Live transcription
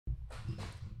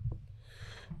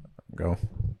Go.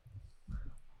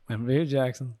 Remember you,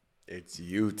 Jackson. It's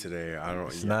you today. I don't.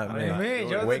 It's not me.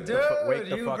 You're Wake the the dude. wake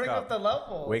the You fuck bring up. up the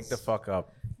levels. Wake the fuck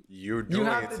up. You're doing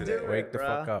have it to today. do it. Wake the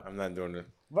Bruh. fuck up. I'm not doing it.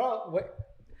 Bro, wait.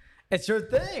 It's your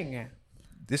thing.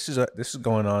 This is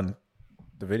going on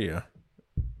the video.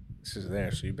 This is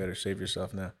there, so you better save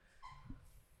yourself now.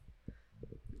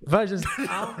 Bro, just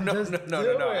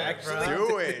No. Actually,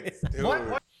 do it, dude.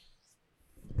 What?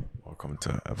 Welcome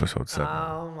to episode 7.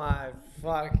 Oh my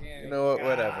fucking. You know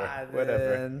what? God,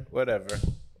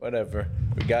 Whatever.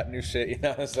 We got new shit. You know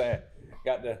what I'm saying?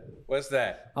 Got the. What's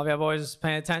that? Hope y'all boys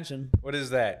paying attention. What is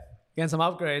that? Getting some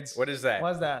upgrades. What is that?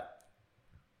 What's that?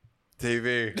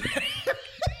 TV.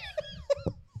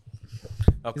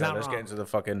 Okay, not let's wrong. get into the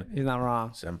fucking. He's not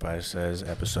wrong. Senpai says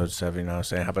episode 7. You know what I'm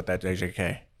saying? How about that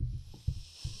JJK?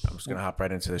 I'm just gonna hop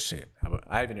right into this shit.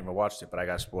 I haven't even watched it, but I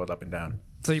got spoiled up and down.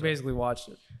 So you basically watched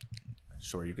it.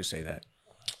 Sure, you could say that.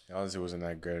 Honestly, it wasn't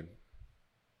that good.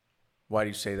 Why do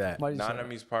you say that? Why did you say that?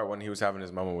 Nanami's part when he was having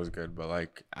his moment was good, but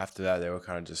like after that, they were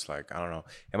kind of just like, I don't know.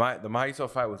 The Mahito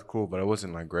fight was cool, but it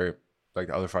wasn't like great. Like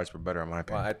the other fights were better in my Well,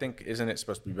 opinion. I think isn't it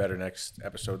supposed to be better next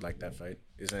episode like that fight?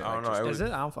 Isn't it? I don't like, know. just- It Is was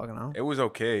it? I don't fucking know. it was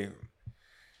okay.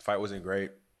 Fight wasn't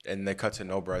great, and they cut to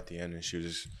Nobra at the end, and she was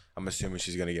just. I'm assuming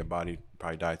she's gonna get bodied,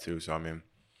 probably die too. So I mean,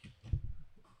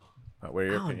 What are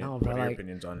your I don't opinions? know, bro. What are your Like,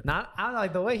 opinions on it? I don't know,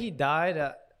 like the way he died.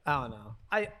 I don't know.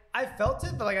 I felt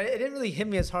it, but like it didn't really hit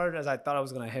me as hard as I thought it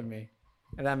was gonna hit me.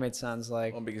 If that made sense,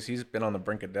 like. Well, because he's been on the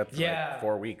brink of death for Yeah. like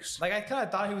 4 weeks. Like I kind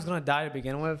of thought he was gonna die to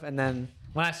begin with, and then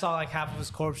when I saw like half of his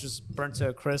corpse just burnt to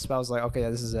a crisp, I was like, okay, yeah,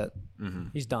 this is it.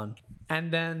 He's done.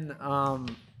 And then,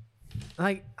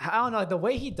 like I don't know, like, the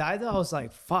way he died though, I was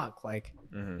like, fuck, like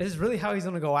this is really how he's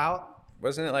gonna go out.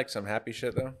 Wasn't it like some happy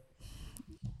shit though?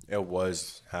 it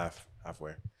was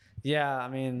halfway. Yeah, I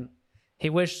mean, he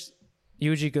wished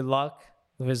Yuji good luck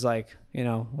with his like,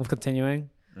 with continuing.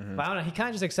 But I don't know, he kind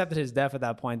of just accepted his death at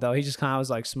that point though. He just kind of was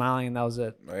like smiling, and that was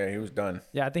it. Oh yeah, he was done.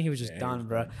 Yeah, I think he was just done,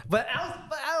 bro. But I don't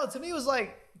know. To me, it was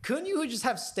like, couldn't you just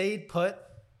have stayed put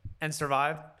and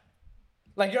survived?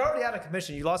 Like, you're already out of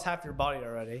commission. You lost half your body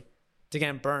already to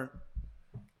getting burnt.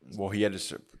 Well, he had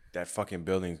to. That fucking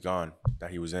building's gone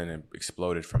that he was in and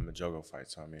exploded from the Jogo fight.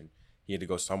 So I mean, he had to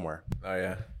go somewhere. Oh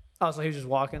yeah. Oh, so he was just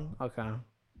walking? Okay.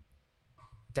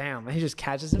 Damn, and he just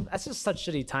catches him? That's just such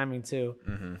shitty timing, too.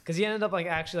 Because he ended up, like,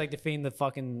 actually, like, defeating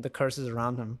the curses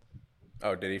around him.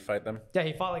 Oh, did he fight them? Yeah,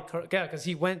 he fought, like, because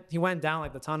he went down,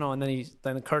 like, the tunnel, and then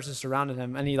the curses surrounded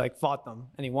him, and he, like, fought them,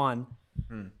 and he won.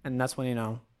 And that's when,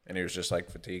 And he was just like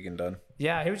fatigued and done.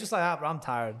 Yeah, he was just like, bro, I'm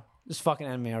tired. Just fucking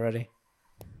end me already.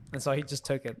 And so he just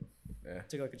took it. Yeah.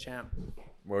 Took it like a champ.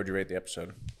 Where would you rate the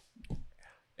episode?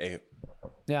 8.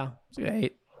 Yeah, it was 8.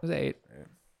 It was 8. Yeah.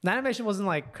 The animation wasn't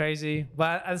like crazy,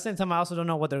 but at the same time, I also don't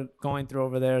know what they're going through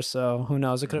over there. So who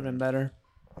knows? It could have been better.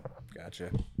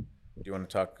 Gotcha. Do you want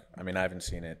to talk? I mean, I haven't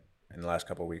seen it in the last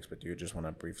couple of weeks, but do you just want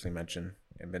to briefly mention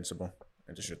Invincible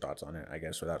and just your thoughts on it, I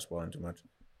guess, without spoiling too much?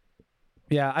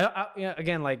 Yeah,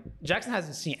 again, like Jackson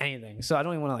hasn't seen anything, so I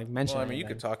don't even want to like mention. Well, I mean, anything.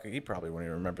 you could talk. He probably wouldn't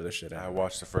even remember this shit. I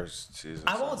watched the first season.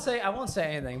 I won't say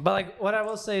anything, but like what I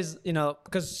will say is,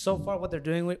 because so far what they're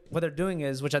doing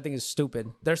is, which I think is stupid.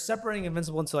 They're separating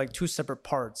Invincible into like 2 separate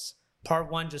parts.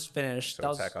 Part 1 just finished.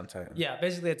 So Attack on Titan. Yeah,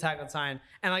 basically Attack on Titan.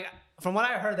 And like from what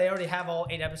I heard, they already have all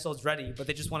 8 episodes ready, but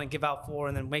they just want to give out 4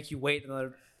 and then make you wait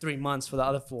another 3 months for the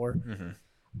other 4.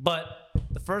 But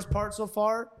the first part so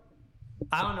far,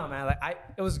 I don't know, man. Like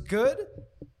it was good,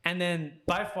 and then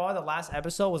by far the last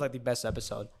episode was like the best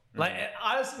episode. Like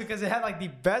honestly, because it had like the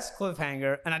best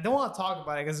cliffhanger, and I don't want to talk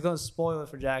about it because it's gonna spoil it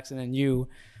for Jackson and you.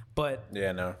 But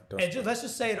Yeah, no. Don't let's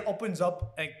just say it opens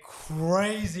up like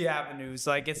crazy avenues.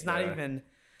 Like it's not even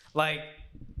like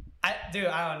I don't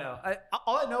know.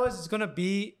 All I know is it's gonna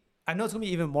be. I know it's gonna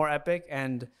be even more epic,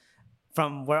 and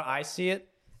from where I see it,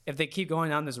 if they keep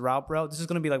going down this route, bro, this is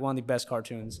gonna be like one of the best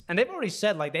cartoons. And they've already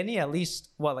said like they need at least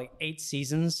 8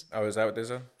 seasons. Oh, is that what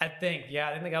this is? I think, yeah.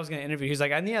 I think I was gonna interview. He's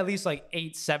like, I need at least like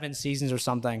 7 seasons or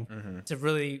something to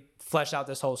really flesh out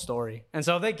this whole story. And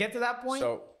so if they get to that point,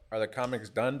 So, are the comics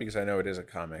done? Because I know it is a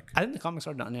comic. I think the comics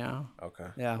are done. Yeah. Okay.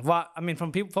 Yeah. Well, I mean,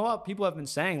 from what people have been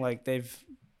saying, like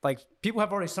people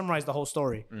have already summarized the whole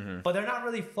story, but they're not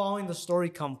really following the story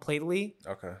completely.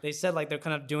 Okay. They said like they're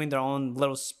kind of doing their own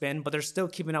little spin, but they're still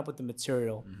keeping up with the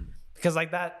material. Because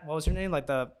like that, what was her name? Like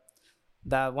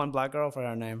that one black girl, for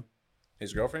her name.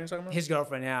 His girlfriend you're talking about? His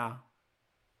girlfriend, yeah.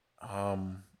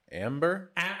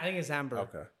 Amber? I think it's Amber.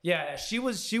 Okay. Yeah, she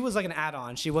was like an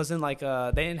add-on. She wasn't like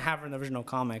they didn't have her in the original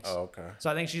comics. Oh, okay. So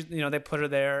I think she's they put her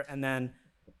there, and then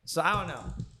so I don't know.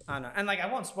 I don't know. And like,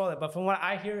 I won't spoil it, but from what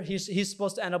I hear, he's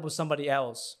supposed to end up with somebody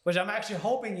else, which I'm actually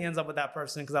hoping he ends up with that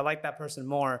person because I like that person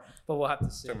more. But we'll have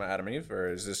to see. Talking about Adam and Eve,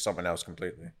 or is this someone else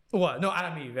completely? What? No,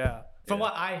 Adam and Eve. Yeah. From Yeah.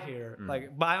 what I hear,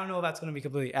 like, but I don't know if that's gonna be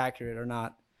completely accurate or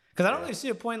not. Because I don't really see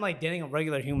a point like dating a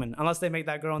regular human unless they make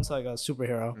that girl into like a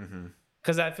superhero.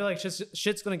 Because I feel like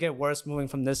shit's gonna get worse moving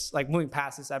from this, like moving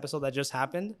past this episode that just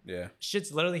happened. Yeah.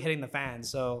 Shit's literally hitting the fan.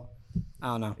 So I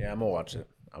don't know. Yeah, I'm gonna watch it.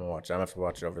 I'm gonna have to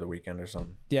watch it over the weekend or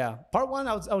something. Yeah, part one,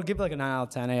 I would give it like a 9 out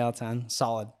of 10, 8 out of 10,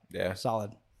 solid. Yeah,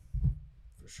 Solid.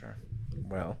 for sure.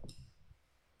 Well,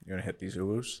 you gonna hit these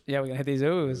oohs? Yeah, we're gonna hit these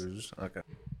oohs. Oohs. Okay.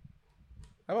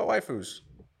 How about waifus?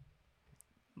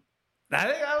 I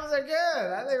think that was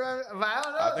good. I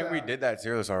don't know. I think we did that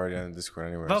tier list already on the Discord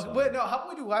anyway. But so. wait, no, how about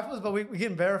we do waifus, but we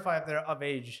can verify if they're of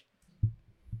age.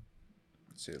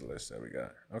 Let's see the list that we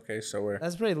got. Okay, so we're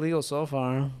That's pretty legal so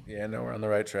far. yeah, no, we're on the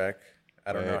right track.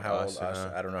 I don't know Wait, how old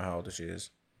Asuna. I don't know how old she is.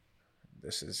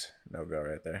 This is no go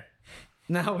right there.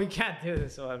 No, we can't do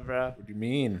this one, bro. What do you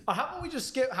mean? Or how about we just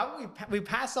skip? How about we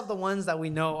pass up the ones that we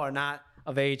know are not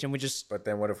of age, and we just? But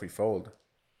then what if we fold?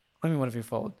 I mean, what if we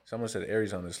fold? Someone said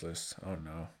Aries on this list. Oh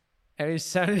no. Aries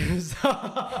 7 years old.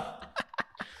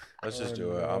 Let's just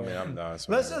do it. I mean, I'm done.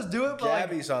 So Let's just do it. But like,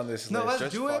 Gabby's on this No, list. let's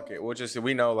just do it. fuck it. We'll just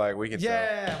we know like we can tell.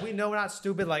 yeah, we know we're not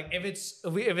stupid. Like if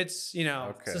it's you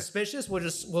know Okay. suspicious, we'll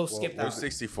skip We're that.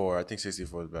 64. I think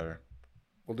 64 is better.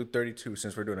 We'll do 32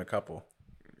 since we're doing a couple.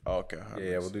 Oh, okay.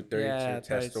 Yeah, we'll do 32. Yeah,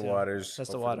 Test the 32. waters.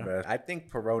 Test the hope for water. best. I think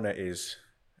Perona is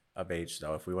of age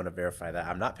though. If we want to verify that,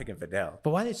 I'm not picking Fidel. But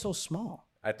why are they so small?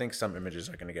 I think some images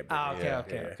are gonna get bigger. Ah, okay,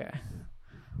 Yeah, okay.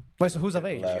 Wait, so who's of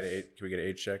age? Left. Can we get an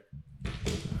age check?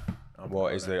 Well,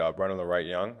 is the run on the right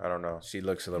young? I don't know. She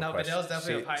looks a little. No, questionable. Fidel's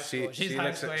definitely of high school. She's she high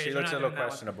looks, school age. she We're looks not a little doing that one.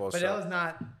 questionable. Fidel's So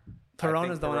not. I Perona's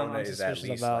think the one Perona I'm is at suspicious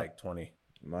least about. like 20.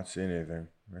 I'm not seeing anything.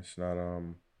 It's not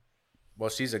Well,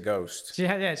 she's a ghost. She's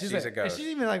She's a ghost. Is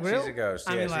she even like real? She's a ghost.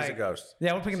 I Yeah, mean, she's a like- ghost.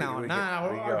 Yeah, we're picking that See, one. we Nah,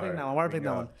 get- we we're go picking her. that one. We're We picking that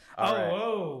go. one. All Oh, right.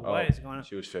 whoa. Oh, What is going on?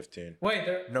 She was 15. Wait,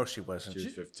 there. No, she wasn't. She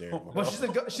was 15. Well,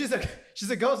 she's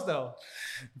a ghost though.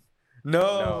 No.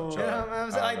 No, You know what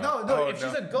I'm saying? Like, no. Oh, If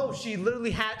she's a ghost, she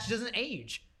doesn't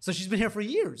age. So she's been here for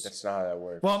years. That's not how that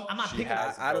works. Well, I'm not She picking.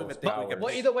 has I don't even ghost think we powers. can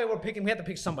Well, either way, we have to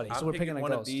pick somebody. So I'm we're picking a one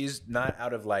ghost. of these, not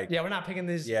out of like. Yeah, we're not picking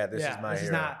these. Yeah, this is my This is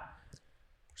hero. not.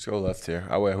 Let's go left here.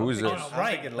 Oh wait, who is Oh, this? no, I'm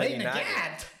right. thinking Lady Lady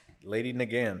Nagant. Lady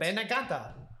Nagant. Lady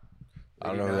Naganta. I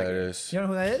don't know who that is. You know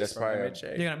who that That's is? probably Image A.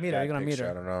 You're gonna meet her. You're gonna meet picture, I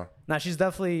her. don't know. Nah, she's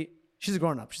a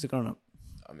grown up. She's a grown up,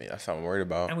 I mean, that's what I'm worried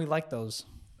about. and we like those.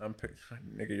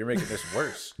 Nigga, you're making this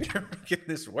worse. You're making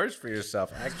this worse for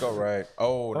yourself. Let's go right.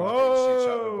 Oh, no.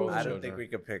 Oh. I don't think we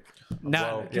could pick.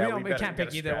 No, yeah, we better- can't pick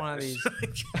gotta either scrap one of this.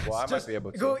 these. Well, I might be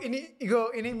able to. Go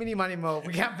any mini money mode.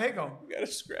 We can't pick them. We gotta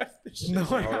scrap this shit. No,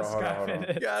 we're Hold not on, hold on, hold scrapping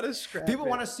on. it. Gotta scrap People it.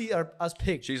 want to see us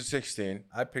pick. She's 16.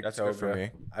 I picked That's Toga. good for me.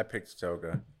 I picked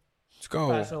Toga. Let's go.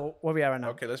 Alright, so where we at right now?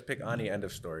 Okay, let's pick Ani. End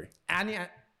of story. Annie,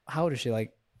 how old is she?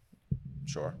 Like,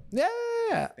 Sure.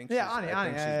 yeah, think yeah, she's- Annie, I Annie.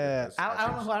 think she's Yeah. with us. I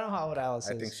don't know how old Alice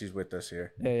I is. think she's with us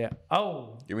here. Yeah.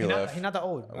 Oh, Give me he's left. He's not that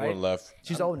old, I'm right? going left.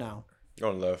 She's old now.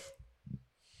 Going left.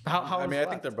 How I old mean, is I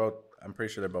think left? they're both. I'm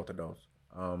pretty sure they're both adults.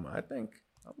 I think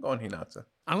I'm going Hinata.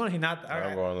 I'm going Hinata. All I'm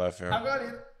right. going left here. I'm going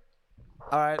Hinata.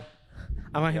 All right.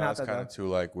 I'm going Yeah, Hinata. that's kind of though. too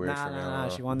like weird Nah, for me. I don't nah.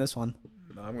 know. She won this one.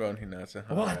 No, I'm going Hinata.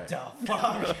 What Alright. the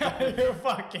fuck? You're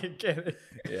fucking kidding.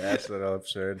 Yeah, that's a little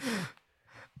absurd.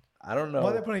 I don't know.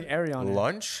 Why are they putting Ari on it?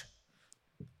 Lunch?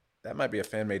 That might be a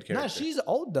fan made character. Nah, she's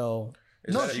old though.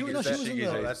 Is No, that- she is was that in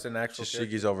Shige's- the. That's an actual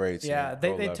character. Tashigi's over 18. Yeah,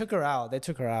 Go they left. took her out. They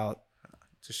took her out.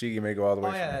 Tashigi may go all the way.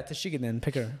 Oh yeah, Tashigi then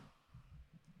pick her.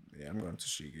 Yeah, I'm going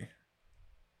Tashigi.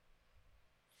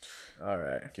 All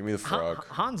right. Give me the frog.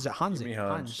 Hans. Give me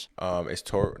Hans. It's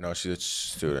Tor. No, she's a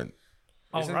student.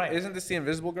 Oh Isn't, right. isn't this the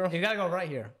invisible girl? You gotta go right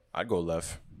here. I'd go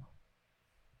left.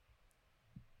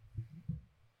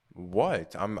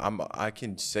 What? I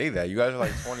can say that. You guys are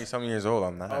like 20 something years old.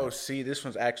 I'm not. Oh, see, this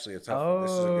one's actually a tough one.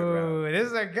 This is a good round. Oh, this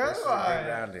is a good This is a one. good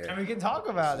round here. And we can talk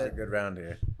about This is a it. good round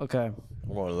here. Okay.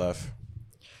 I'm going left.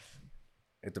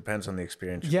 It depends on the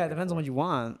experience. Yeah, it depends on what you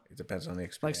want. It depends on the Like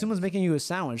experience. someone's making you a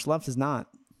sandwich. Left is not.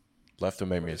 Left to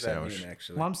make me a What does that sandwich. mean,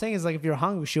 actually? What I'm saying is like if you're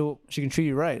hungry, she can treat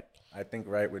you right. I think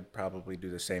right would probably do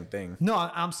the same thing. No,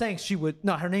 I'm saying she would.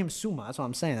 No, her name's Suma. That's what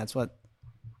I'm saying. That's what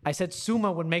I said.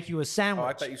 Suma would make you a sandwich. Oh,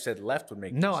 I thought you said left would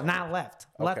make. No, you not left.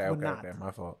 Left okay, would okay, not. okay.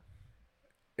 My fault.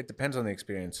 It depends on the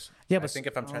experience. Yeah, I but think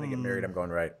if I'm trying to get married, I'm going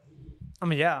right. I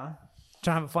mean, yeah.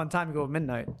 Trying to have a fun time, you go with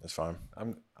midnight. That's fine.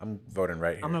 I'm voting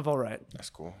right here. I'm gonna vote right. That's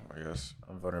cool, I guess.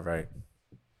 I'm voting right.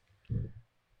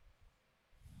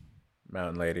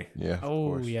 Mountain Lady. Yeah. Of Oh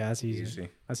course. yeah, that's easy. Easy.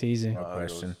 That's easy. No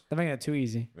question. They're making it too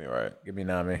easy. You're right. Give me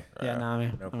Nami. Yeah,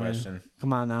 Nami. No I mean, question.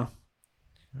 come on now.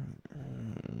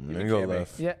 Let me go Kimmy.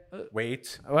 left. Yeah.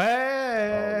 Wait.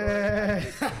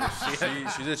 Wait.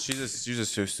 She's a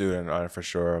student for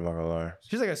sure. I'm not gonna lie.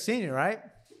 She's like a senior, right?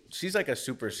 She's like a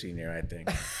super senior, I think.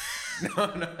 No,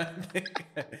 I think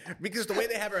because the way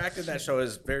they have her act in that show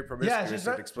is very promiscuous she's and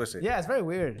very explicit. Yeah, it's very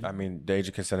weird. I mean, the age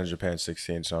of consent in Japan is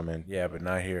 16, so I mean, Yeah, but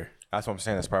not here. that's what I'm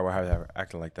saying. That's probably why I have her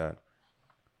acting like that.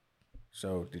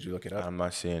 So, did you look it up? I'm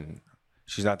not seeing.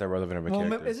 She's not that relevant of a Well,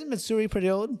 character. isn't Mitsuri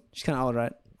pretty old? She's kind of old,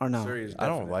 right? Or no? Suri is I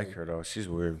don't definitely- like her though. She's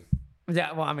weird.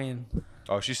 Yeah. Well, I mean.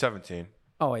 Oh, she's 17.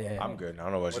 Oh yeah. I'm good. I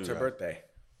don't know what What's she's her birthday?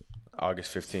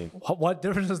 August 15th. What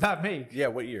difference does that make? Yeah,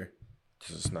 what year?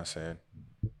 Just not saying.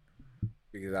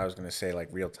 Because I was gonna say like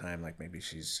real time, like maybe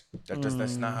she's.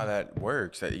 That's not how that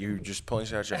works. That you just pulling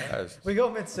shit out your ass. We go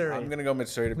Mitsuri. I'm gonna go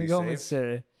Mitsuri to we be go safe.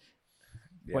 Mitsuri.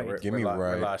 Yeah, Wait. Give me we're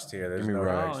right. lost here. There's Give me no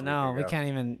right. right. Oh no, we can't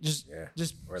even just we're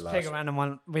pick a lost. random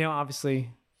one. We don't obviously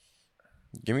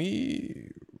Give me.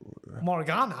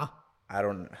 Morgana. I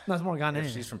don't. That's Morgana. If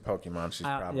anyway. she's from Pokemon, she's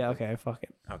probably Yeah. Okay. Fuck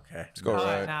it. okay. Let's go All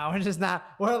right. right. Now we're just not.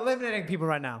 We're eliminating people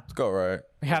right now. Let's go right.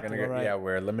 We have We're to gonna go right. Yeah,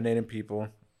 we're eliminating people.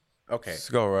 Okay. Let's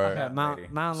go right. Okay. Lady.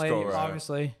 Mount Let's Lady, go right.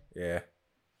 obviously. Yeah.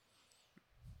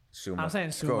 Suma. I'm saying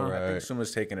go Suma. right. I think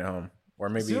Suma's taking it home, or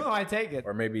maybe, Suma might take it.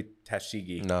 or maybe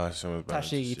Tashigi. No, someone's better.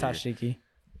 Tashigi.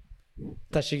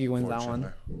 Tashigi wins that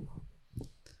one.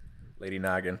 Lady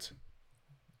Nagant.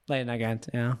 Late Nagant,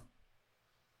 yeah.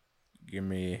 Give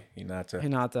me Hinata.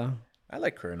 Hinata. I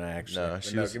like Kurina actually. No, But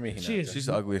she's- give me Hinata. she is- She's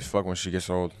ugly as fuck when she gets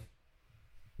old.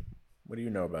 What do you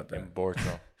know about that? In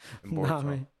Boruto.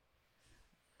 Nami.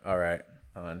 All right,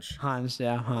 Hanj. Hans,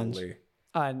 yeah, Hans. Lee.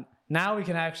 Now we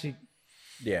can actually.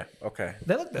 Yeah. Okay.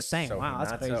 They look the same. So Wow,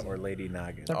 that's Hinata crazy. or Lady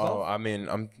Nagant. They're Oh, both- I mean,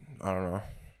 I don't know.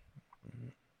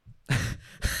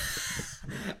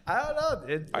 I don't know,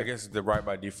 dude. I guess they're right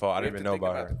by default. I We didn't have even to know think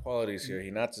about the her. qualities here.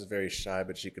 Hinata's very shy,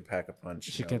 but she could pack a punch.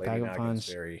 She You know, could Lady pack a Nagant's punch.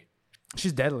 Very.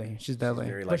 She's deadly. She's deadly.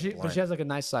 very, but like, she blunt. has like a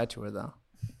nice side to her though.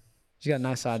 She got a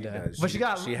nice side She to her. does. But she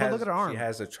got. She but has, look at her arm. She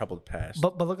has a troubled past.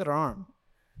 But look at her arm.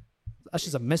 That's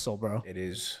just a missile, bro. It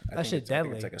is. That shit I think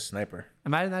deadly. it's like a sniper,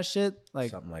 Imagine that shit.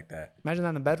 Like something like that. imagine that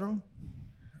in the bedroom.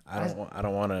 I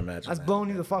don't want to imagine. That's that. blowing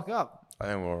you the fuck up. I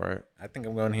think we're all right. I think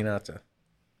I'm going Hinata.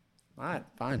 All right,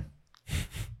 fine.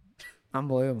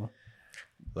 Unbelievable.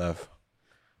 Left.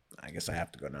 I guess I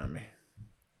have to go Nami.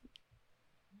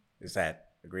 Is that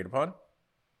agreed upon?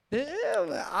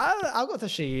 Yeah, I'll go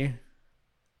Tashigi.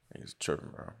 He's tripping,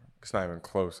 bro. It's not even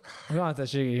close. I'm going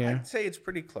Tashigi here. I'd say it's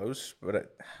pretty close,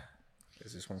 but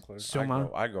is this one close? Suma.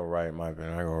 I'd go right, in my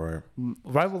opinion. I go right.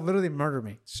 Right will literally murder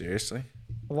me. Seriously?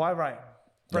 Why right?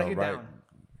 Break No, it right. down.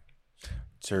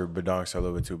 Her badonks are a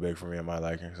little bit too big for me in my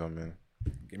liking. So I mean,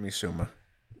 Give me Suma.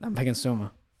 I'm picking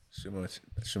Suma.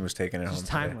 Suma's taking it home. She's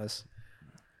today. timeless.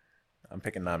 I'm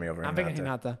picking Nami over I'm Hinata. picking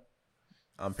Hinata.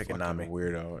 I'm picking fucking Nami.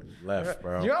 weirdo. Left,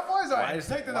 bro. Your boys Why are is-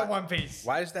 taking why- that One Piece.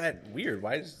 Why is that weird?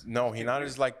 Why is No,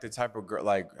 Hinata's like the type of girl.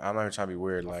 Like, I'm not even trying to be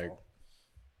weird. Like,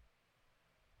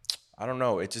 I don't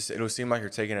know. It'll seem like you're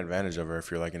taking advantage of her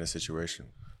if you're like in a situation.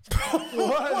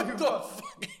 What the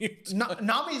fuck?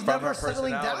 Nami's From never her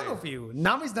settling down personality. with you.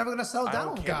 Nami's never gonna settle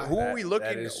down with guys. Who are we looking?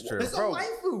 That is true. It's a Bro,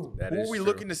 waifu. That who is are we true.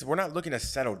 looking to? We're not looking to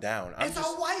settle down. It's a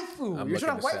waifu. I'm You're looking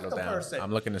trying to to wife settle the down. person.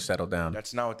 I'm looking to settle down.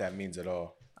 That's not what that means at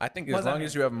all. I think What as does that long mean?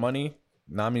 as you have money,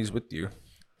 Nami's with you.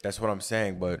 That's what I'm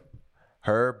saying. But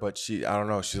she, I don't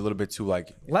know. She's a little bit too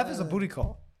like. Left is a booty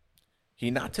call.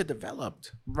 Hinata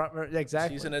developed. Right,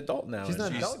 exactly. She's an adult now. She's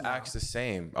an She adult. acts the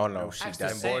same. Oh no, she Acts the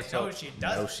doesn't. same. Boruto- No, she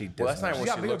doesn't. No, she does Well, that's not not. what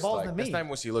got she bigger looks balls like. than That's me. not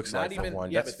what she looks Not like. even. For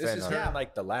one, Yeah, that's but this is her Finn. in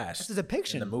like the last. That's a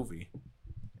depiction. in the movie,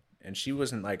 and she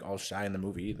wasn't like all shy in the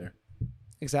movie either.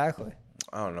 Exactly.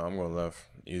 I don't know. I'm going left.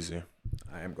 Easy.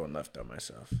 I am going left though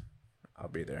myself. I'll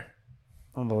be there.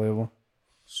 Unbelievable.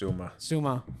 Suma.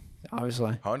 Suma,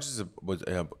 obviously. Hunch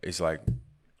is like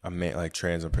a man, like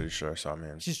trans. I'm pretty sure. So I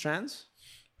mean, She's trans?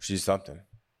 she's something.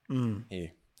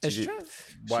 He. Is She, she trans?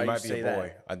 she Why you might be say a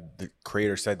that? boy. The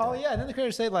creator said that. Oh, yeah. Didn't the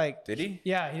creator say, like, Did he?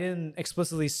 yeah, he didn't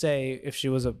explicitly say if she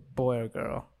was a boy or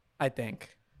girl, I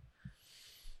think.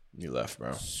 You left,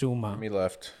 bro. Suma. Give me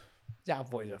left. Yeah,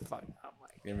 boys are fucking. I'm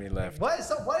like, Give me left. what is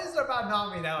there about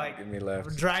Nami that, like, Give me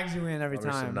left. drags you in every Love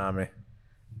me some time? Nami.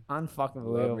 Unfucking Love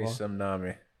believable. me some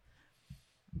Nami.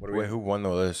 What are Wait, who won the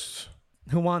list?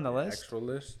 Who won the list? Actual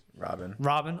list? Robin.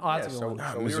 Robin? Oh, that's Yeah, a good so- one.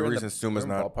 Nah, we there's were a in reason the- Suma's we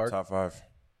were in not ballpark. top 5.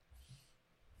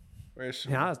 Where's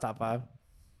Suma? Yeah, that's top 5.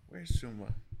 Where's Suma?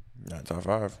 Not top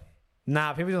 5.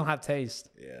 Nah, people don't have taste.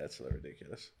 Yeah, that's a little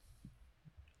ridiculous.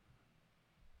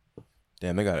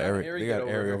 Damn, they got Eri, They get got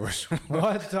over Eri here. over.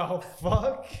 What the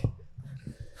fuck?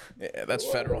 Yeah, that's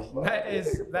federal.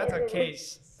 That's a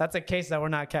case. That's a case that we're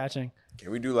not catching.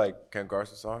 Can we do like Ken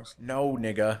Carson songs? No,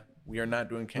 nigga. We are not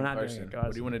doing Ken We're not doing Carson. Ken Carson.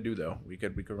 What do you want to do though? We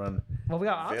could run. Well, we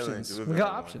got Villains, options. do a We got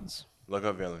villain one. options. Look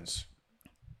up villains.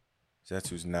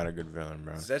 Zetsu's not a good villain,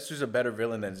 bro. Zetsu's a better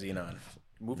villain than Xenon.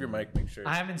 Move your mic, make sure.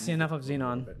 I haven't seen enough of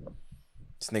Xenon.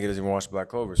 This nigga doesn't even watch Black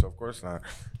Clover, so of course not.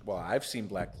 Well, I've seen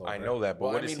Black Clover. I know that,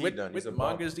 but what has he with, done? With He's a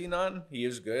manga Xenon, he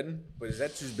is good, but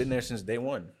Zetsu's been there since day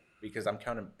one. Because I'm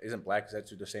counting, isn't Black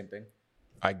Zetsu the same thing?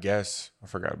 I guess I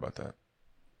forgot about that.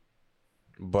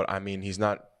 But I mean, he's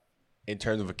not in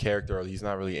terms of a character. He's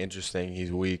not really interesting.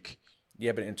 He's weak.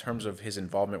 Yeah, but in terms of his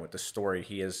involvement with the story,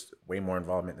 he has way more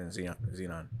involvement than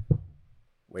Xenon.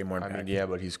 Way more. I Impact. mean, yeah,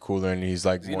 but he's cooler and he's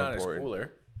like more Xenon is important.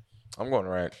 cooler. I'm going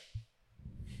right.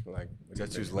 Like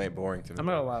Zetsu's lame, boring to me. I'm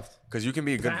gonna go left. Because you can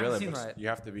be a good I haven't villain, seen but right. you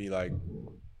have to be like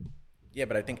Yeah,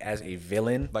 but I think as a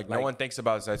villain, no one thinks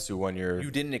about Zetsu when you're.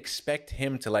 you didn't expect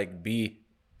him to like be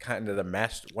kind of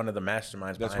one of the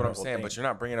masterminds. That's what I'm saying. But you're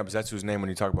not bringing up Zetsu's name when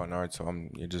you talk about Naruto.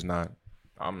 You're just not.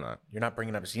 I'm not. You're not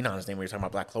bringing up Xenon's name when you're talking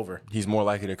about Black Clover. He's more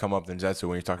likely to come up than Zetsu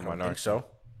when you're talking I about don't Naruto. think so.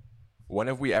 When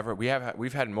have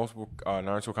we've had multiple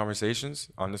Naruto conversations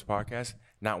on this podcast?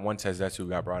 Not once has Zetsu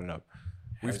got brought up.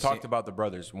 We've talked about the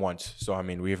brothers once, so I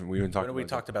mean we haven't talked. When have we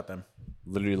talked about them?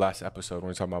 Literally last episode when we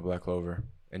were talking about Black Clover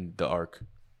and the arc.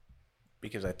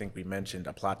 Because I think we mentioned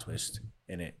a plot twist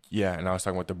in it. Yeah, and I was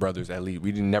talking about the brothers at least.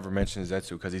 We didn't never mention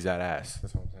Zetsu because he's that ass.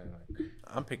 That's what I'm saying. Like,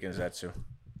 I'm picking Zetsu.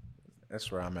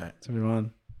 That's where I'm at.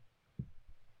 21.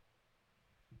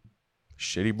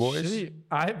 shitty boys. Shitty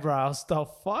eyebrows. The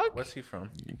fuck? What's he from?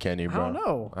 Kenny, bro. I don't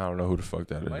know. I don't know who the fuck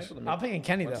that Am I is. able to I'm picking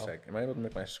Kenny one though. sec. Am I able to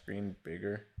make my screen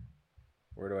bigger?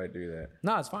 Where do I do that?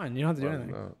 No, it's fine. You don't have to do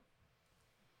anything. No.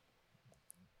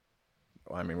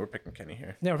 Well, I mean, we're picking Kenny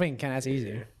here. Yeah, we're picking Kenny. That's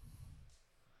easy.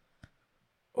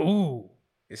 Ooh.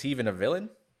 Is he even a villain?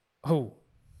 Who?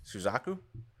 Suzaku?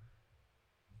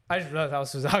 I just realized that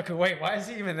was Suzaku. Wait, why is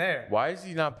he even there? Why is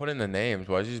he not putting the names?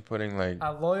 Why is he just putting like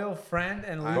A loyal friend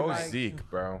and go like, Zeke,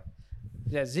 bro?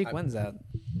 Yeah, Zeke wins that.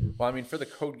 Well, I mean, for the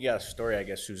Code Geass story, I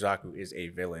guess Suzaku is a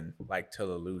villain, like to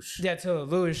Lelouch. Yeah, to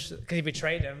Lelouch because he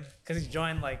betrayed him because he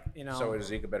joined like So is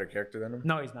Zeke a better character than him?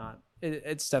 No, he's not.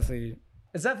 It's definitely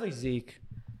Zeke.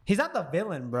 He's not the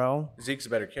villain, bro. Zeke's a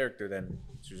better character than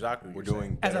Suzaku. We're you're saying.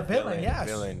 doing As a better villain, yes.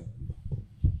 Villain.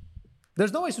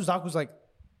 There's no way Suzaku's like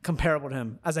comparable to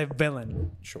him as a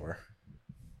villain. Sure.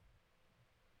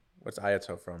 What's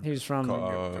Ayato from? He's from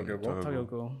Tokyo Ghoul? Tokyo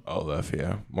Ghoul. Oh, left,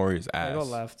 yeah. Mori's I ass. go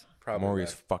left. Probably Mori's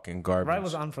left. fucking garbage. Right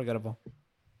was unforgettable.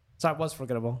 Sorry, was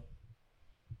forgettable.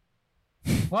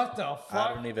 What the I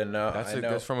fuck? don't even know.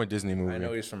 That's from a Disney movie. I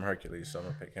know he's from Hercules, so I'm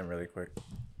gonna pick him really quick.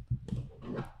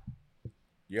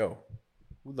 Yo,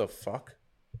 who the fuck?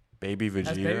 Baby Vegeta.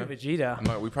 That's Baby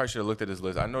Vegeta. We probably should have looked at this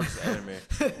list. I know this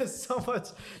anime. So much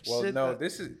Well, shit. no,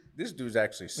 this dude's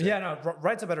actually sick. Yeah, no,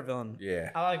 Wright's a better villain. Yeah.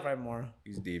 I like Wright more.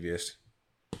 He's devious.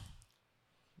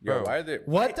 Yo, Bro. why are they?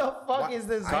 What the fuck is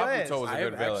this Kabuto list? was a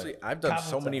good villain. I've done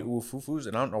so Kabuto. many ufufus,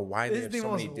 and I don't know why they This have is the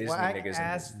so many most Disney whack niggas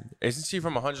ass. in Isn't she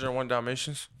from 101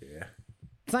 Dalmatians? this. Yeah.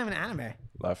 It's not even anime.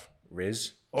 Left.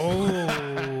 Riz.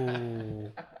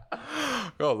 Oh.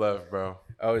 Go left, bro.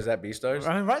 Oh, is that Beastars?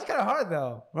 I mean, Wright's kind of hard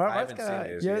though. haven't seen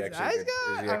it. Is he actually good? Is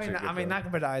he actually good villain? not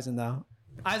compared to Aizen though.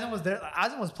 Aizen was there.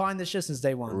 Aizen was playing this shit since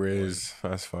day one. Riz.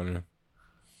 That's funny.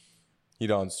 He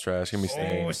don's trash. Give me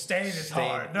Stain. Oh, Stain is Stain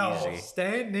hard. No, easy.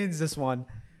 Stain needs this one.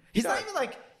 He's not even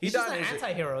like. He's just an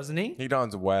anti-hero, isn't he? He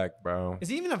don's whack, bro. Is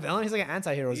he even a villain? He's like an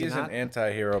anti-hero. Is He he is not? an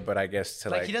anti-hero, but I guess to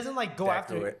Like he doesn't like go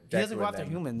after. He doesn't go after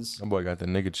humans. That boy got the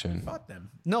nigga chin. Fought them.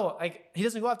 No, like he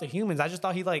doesn't go after humans. I just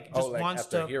thought he like just like wants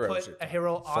after to heroes, put a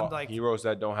hero on Fought like heroes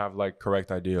that don't have like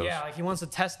correct ideals. yeah, like he wants to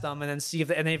test them and then see if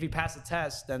and then if he passes the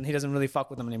test, then he doesn't really fuck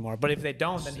with them anymore. But if they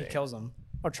don't, then he kills them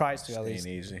or tries to at least.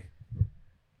 Staying easy.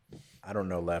 I don't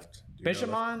know left. Do you know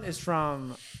left? Bishamon is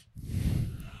from.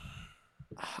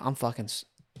 I'm fucking.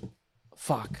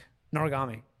 Fuck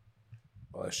Noragami.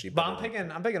 Well, is she But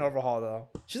better I'm picking Overhaul though.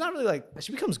 She's not really like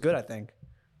she becomes good. I think.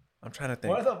 I'm trying to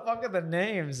think. What the fuck are the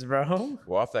names, bro?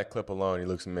 Well, off that clip alone, he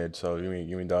looks mid. So you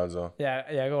mean Donzo?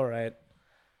 Yeah, go right.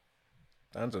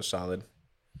 Danzo's solid.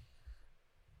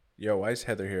 Yo, why is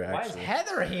Heather here? Why is Actually,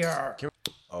 Heather here?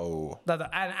 Oh, An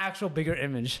actual bigger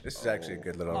image. this is actually a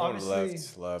good little.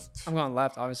 Obviously- left. I'm going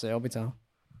left, obviously. Obito.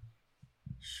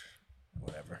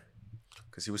 Whatever.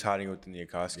 Because he was hiding within the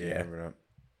Akatsuki. Yeah. Remember that?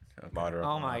 Madara.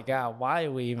 Oh my god, why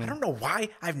are we even? I don't know why.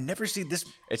 I've never seen this.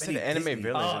 It's in many the anime Disney-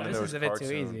 village. Oh, and then this there is was a bit too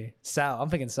cartoon. easy. Cell. I'm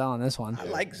picking Cell on this one. I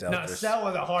like Zeldris. No, Cell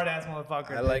was a hard ass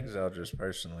motherfucker. I like Zeldris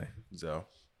personally. So.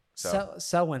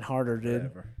 Cell went harder, dude.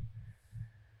 Whatever.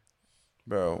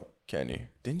 Bro, Kenny.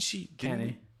 Didn't she?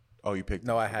 Kenny. Oh, you picked.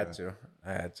 No, I had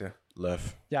to.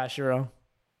 Left. Yeah, Shiro.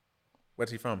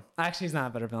 What's he from? Actually, he's not a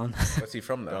better villain. What's he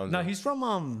from though? No, he's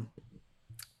from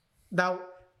that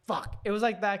fuck. It was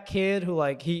like that kid who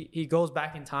like he goes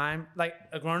back in time, like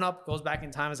a grown up goes back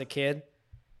in time as a kid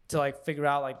to like figure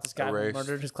out like this guy who Erased.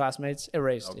 murdered his classmates.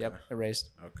 Erased. Okay. Yep, erased.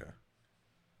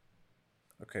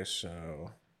 Okay, so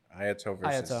Ayato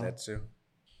versus Ayato. Zetsu.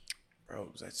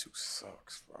 Bro, Zetsu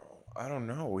sucks, bro. I don't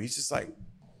know. He's just like.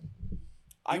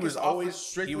 He was always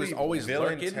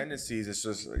villain lurking. tendencies. It's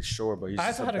just like sure, but he's I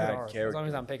just a had a good bad arc. As character. long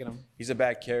as I'm picking him. He's a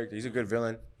bad character. He's a good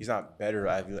villain. He's not better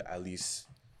at least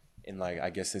in like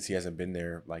I guess since he hasn't been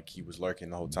there, like he was lurking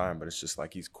the whole time. But it's just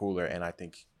like he's cooler, and I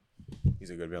think he's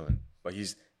a good villain. But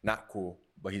he's not cool,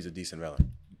 but he's a decent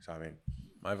villain. So I mean,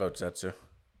 My vote's Zetsu.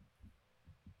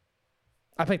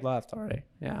 I picked left already.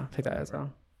 Yeah, I picked that as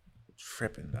well.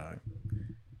 Tripping, dog.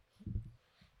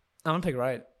 I'm gonna pick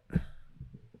right.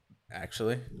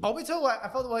 Actually, Obito, I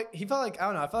felt like he felt like I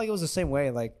don't know. I felt like it was the same way.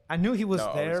 Like I knew he was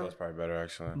no, there, Obito's probably better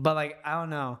actually. but like I don't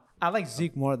know. I like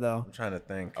Zeke more though, I'm trying to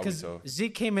think. because Obito.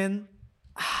 Zeke came in.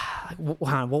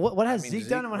 What has Zeke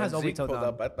done and what has when Zeke Obito pulled done?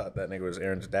 up, I thought that nigga was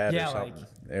Aaron's dad Yeah, or something.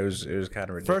 It was kind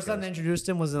of ridiculous. First time they introduced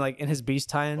him was in like in his Beast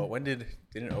tie-in. But when didn't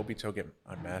Obito get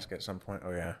unmasked at some point?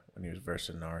 Oh yeah, when he was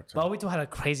versus Naruto. But Obito had a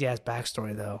crazy ass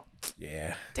backstory though.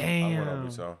 Yeah. I'm Damn. going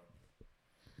Obito.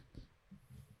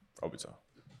 Obito.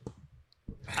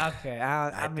 Okay,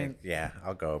 I mean think, yeah,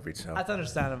 I'll go Obito. that's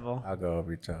understandable. I'll go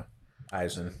Obito.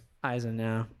 Aizen, Aizen,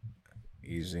 yeah.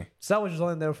 easy. So that was just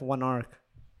only there for one arc.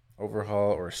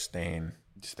 Overhaul or Stain?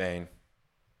 Stain.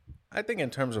 I think in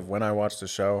terms of when I watched the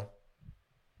show,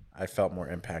 I felt more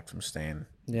impact from Stain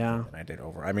Yeah, than I did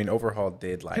I mean, Overhaul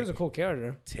did like he was a cool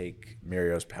character. take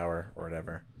Mirio's power or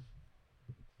whatever.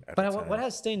 at But the what time.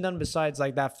 has Stain done besides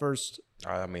like that first?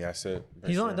 I mean, that's it.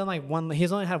 He's only done like one.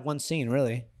 He's only had one scene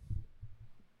really.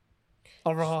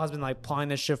 Overhaul has been like plotting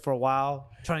this shit for a while,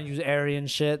 trying to use Aryan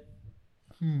shit.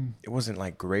 It wasn't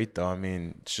like great though. I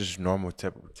mean, it's just normal,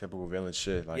 typical villain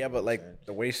shit. Like, Yeah, but like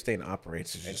the way Stain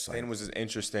operates is and just Stain like was his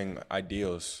interesting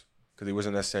ideals because he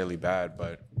wasn't necessarily bad,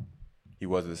 but he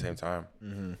was at the same time.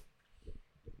 Mm-hmm.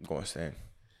 I'm going Stain.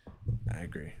 I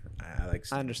agree. I like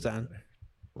Stain. I understand.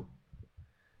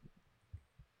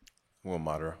 Well,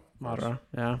 Madara. Madara,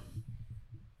 yeah.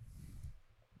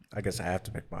 I guess I have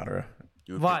to pick Madara.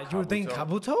 Why? You were thinking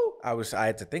Kabuto? I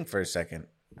had to think for a second.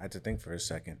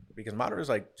 Because Madara is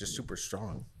like just super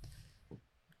strong.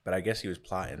 But I guess he was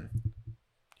plotting.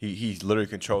 He literally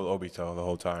controlled Obito the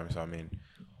whole time. So I mean,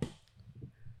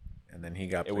 And then he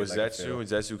got it was played like a Zetsu. fiddle.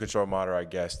 Zetsu controlled Madara, I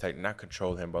guess. Not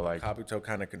controlled him, but like Kabuto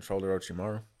kind of controlled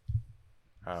Orochimaru.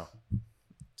 how?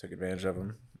 Took advantage of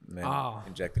him. And then Oh.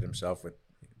 injected himself with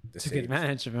the Took sage,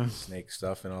 advantage of him. snake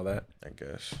stuff and all that. I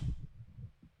guess.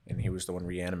 And he was the one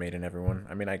reanimating everyone.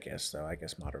 I mean, I guess so. I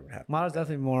guess Madara would have. Madara's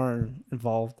definitely more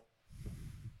involved.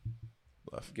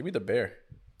 Left. Give me the bear.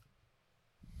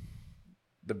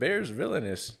 The bear's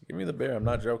villainous. Give me the bear. I'm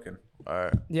not joking. All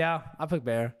right. Yeah, I picked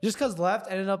Bear. Just because left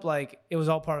ended up like it was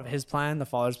all part of his plan, the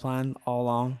father's plan all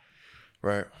along.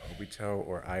 Right. Obito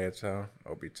or Ayato?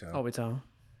 Obito. Obito.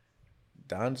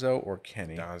 Danzo or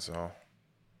Kenny? Donzo.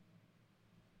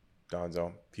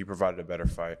 He provided a better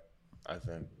fight, I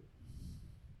think.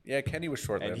 Yeah, Kenny was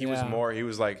short-lived. And he was more. He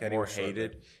was like Kenny more was short-lived.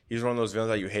 hated. He was one of those villains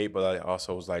that you hate, but like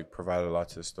also was like provided a lot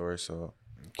to the story. So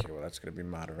Okay, well, that's going to be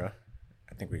Madara.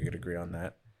 I think we could agree on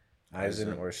that.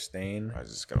 Aizen or Stain? I was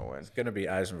just gonna win. It's going to be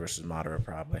Aizen versus Madara,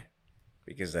 probably.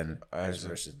 Because then Aizen Aizen.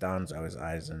 versus Danzo is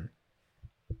Aizen.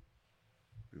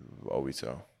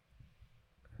 Obito.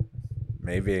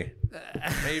 Maybe.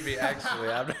 Maybe,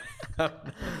 actually.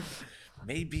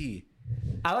 Maybe.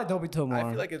 I liked Obito more. I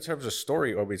feel like in terms of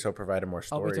story, Obito provided more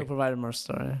story. Obito provided more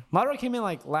story. Madara came in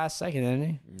like last second, didn't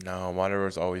he? No,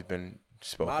 Madara's always been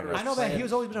spoken. Madara's I know that he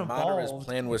was always been Madara's involved.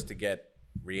 plan was to get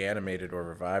reanimated or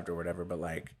revived or whatever, but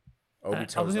like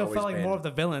Obito's Obito always felt like been, more of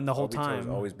the villain the whole Obito's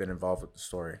time. always been involved with the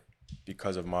story.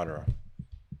 because of Madara.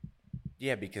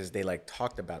 Yeah, because they like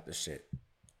talked about this shit.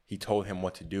 He told him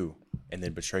what to do and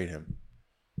then betrayed him.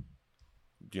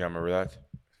 Do you not remember that?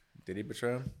 Did he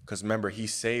betray him? Because remember, he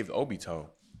saved Obito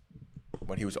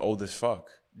when he was old as fuck,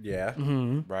 Yeah.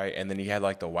 right? And then he had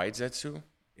like the white Zetsu,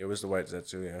 It was the White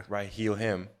Zetsu, yeah. right? Heal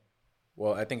him.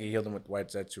 Well, I think he healed him with White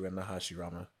Zetsu and the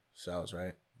Hashirama cells,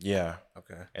 right? Yeah.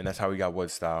 Okay. And that's how he got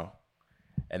Wood Style.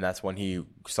 And that's when he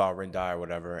saw Rin die or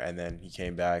whatever. And then he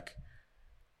came back,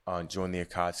 joined the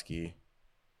Akatsuki.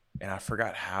 And I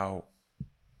forgot how.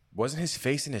 Wasn't his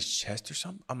face in his chest or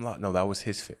something? No, that was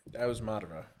his face. That was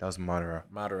Madara. That was Madara.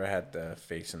 Madara had the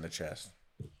face in the chest.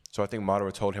 So I think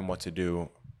Madara told him what to do.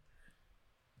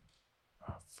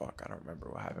 fuck, I don't remember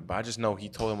what happened, but I just know he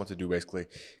told him what to do. Basically,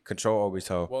 control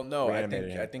Obito. Well, no,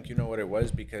 reanimated him. I think you know what it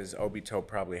was because Obito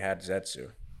probably had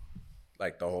Zetsu,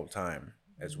 like the whole time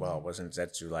as well. Wasn't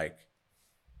Zetsu like?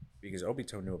 Because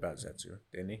Obito knew about Zetsu,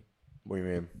 didn't he? What do you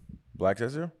mean, Black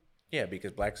Zetsu? Yeah,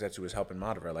 because Black Zetsu was helping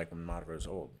Madara like when Madara was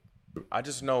old. I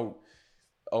just know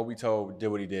Obito did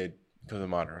what he did because of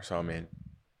Madara. So I mean,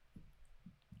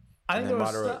 I think And there then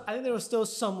was Madara- I think there was still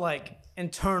some like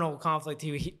internal conflict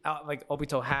like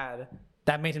Obito had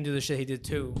that made him do the shit he did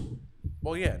too.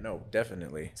 Well, yeah, no,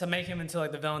 definitely. To make him into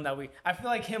like the villain that I feel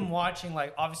like him watching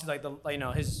like obviously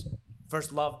like his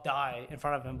first love die in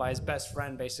front of him by his best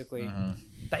friend basically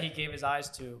that he gave his eyes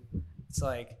to. It's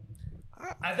like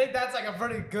I think that's like a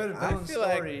pretty good villain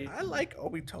story. I like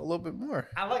Obito a little bit more.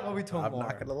 I like Obito I'm more.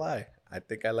 not gonna lie. I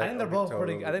think I like. I think they're Obito both a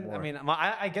pretty. little I bit think. more. I mean,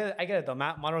 I get it though.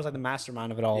 Madara's like the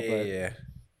mastermind of it all. But yeah.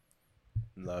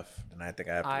 love. And I think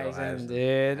I have to go Aizen, Aizen.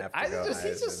 dude. I have to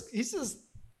go He's just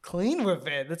clean with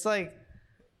it. It's like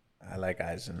I like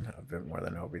Aizen a bit more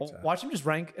than Obito. watch him just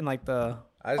rank in like the.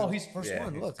 Aizen- He's first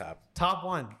one. he's Look, top. top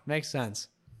one makes sense.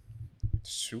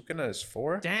 Sukuna is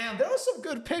 4. Damn, there were some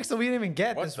good picks that we didn't even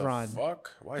get What this the run. fuck?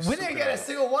 Why We didn't get a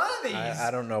single one of these. I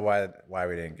don't know why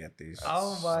we didn't get these.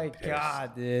 Oh my I'm pissed.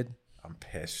 god, dude. I'm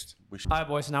pissed. We should All right,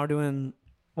 boys. So now we're doing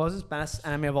what was this best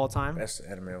anime of all time? Best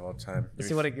anime of all time. Let's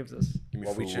see what it gives us. give me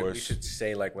Well, Food we Wars. should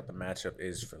say like what the matchup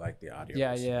is for like the audio.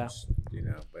 Yeah, listeners, You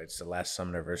know, but it's the Last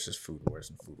Summoner versus Food Wars,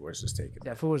 and Food Wars is taken.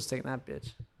 Yeah, Food was taking that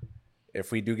bitch.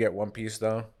 If we do get One Piece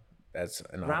though, that's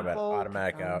an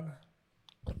automatic out.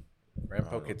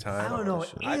 Rampo Kitan. I don't know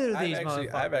either of these I've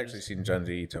motherfuckers. actually seen Junji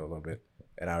Ito a little bit,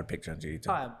 and I would pick Junji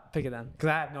Ito. All right, pick it then, because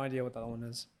I have no idea what the other one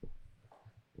is.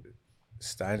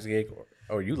 Steins Gate.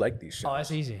 Oh, you like these shows? Oh,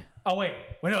 that's easy. Oh wait,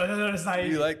 no, it's not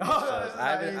easy. You like these Oh, shows? it's not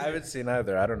I easy. haven't seen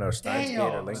either. I don't know Steins Gate or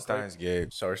Damn. Link Steins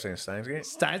Gate. So we're saying Steins Gate.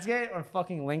 Steins Gate or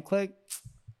fucking Link Click?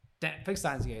 Damn, pick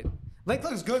Steins Gate. Link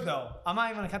Click's good though. I'm not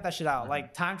even gonna cut that shit out.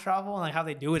 Like time travel and like how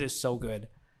they do it is so good.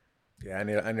 Yeah, I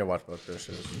need to watch both those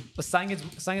shows. But Steins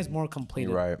Gate's more complete.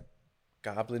 You're right.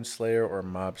 Goblin Slayer or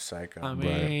Mob Psycho. I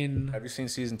mean, Have you seen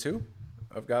season 2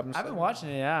 of Goblin Slayer? I've been watching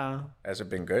it. Yeah, Has it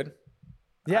been good?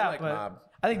 yeah, like but Mob.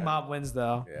 I think Mob wins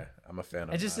though. Yeah, I'm a fan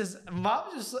of It just Mob.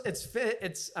 is Mob.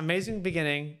 It's amazing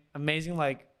beginning, amazing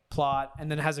like plot, and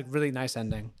then it has a really nice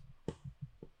ending.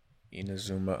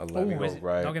 Inazuma Ooh, 11. is it?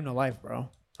 right. Don't give no life, bro.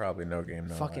 Probably no game,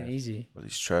 no Fucking life. easy. But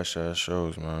these trash ass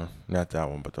shows, man. Not that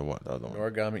one, but the other one.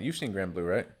 Noragami. You've seen Grand Blue,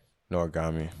 right?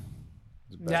 Noragami.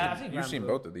 Yeah, I've seen You've Grand seen Blue.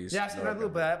 both of these. Yeah, I've seen Grand Blue,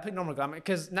 but I picked Noragami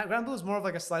because Grand Blue is more of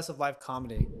like a slice of life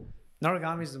comedy.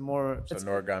 Noragami is more. So It's,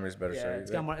 Noragami's better. yeah, show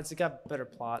you it's think? got better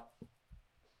plot.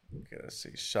 Okay, let's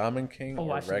see. Shaman King Oh,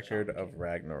 or I've seen Record Shaman of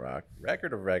Ragnarok.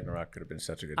 Record of Ragnarok could have been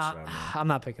such a good show. man. I'm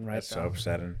not picking right That's so though.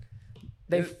 upsetting.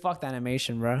 They fucked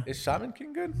animation, bro. Is Shaman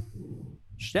King good?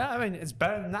 Yeah, I mean it's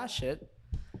better than that shit.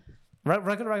 Record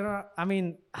Ragnarok. I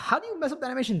mean, how do you mess up the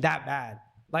animation that bad?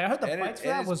 Like I heard the And fights it- for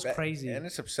that and was it's crazy. And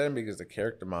it's upsetting because the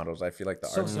character models, I feel like the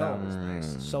So art style dope. was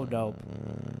nice. So dope.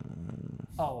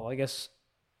 Oh, I guess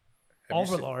Have you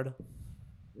seen- Overlord.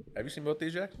 Have you seen both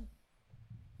these, Jackson?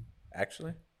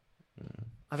 Actually?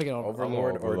 I think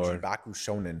Overlord or Overlord. Jibaku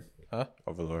Shonen? Huh?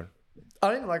 Overlord.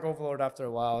 I didn't like Overlord after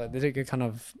a while. They did get kind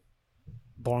of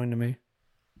boring to me.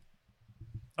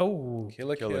 Oh,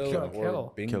 Kill a Kill, Kill a or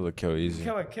Kill. Bing. Kill easy.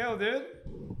 kill, dude.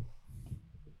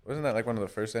 Wasn't that like one of the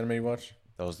first anime you watched?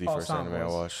 That was the Oh, first Silent anime I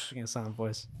Voice. watched. Speaking of Silent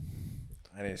Voice.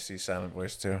 I need to see Silent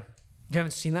Voice too. You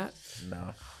haven't seen that?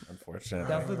 No, unfortunately.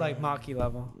 Definitely like Maki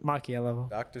level.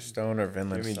 Dr. Stone or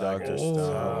Vinland Give me Saga? Dr. Stone.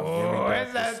 Oh,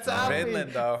 where's that topic?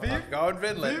 Vinland though. I'm going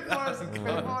Vinland. People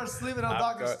are sleeping on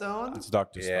Dr. Stone. It's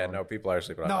Dr. Yeah, Stone. no, people are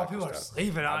sleeping on No, Dr. people are Stone.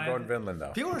 sleeping on I'm it. going Vinland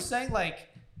though. People were saying like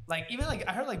even like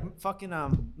I heard like fucking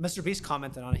Mr. Beast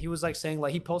commented on it. He was like saying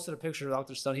like he posted a picture of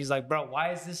Dr. Stone. He's like, bro,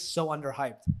 why is this so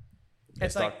underhyped?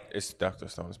 It's like It's Dr.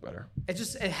 Stone's better. it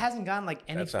hasn't gotten like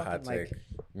any That's a fucking hot like. take.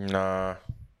 Nah.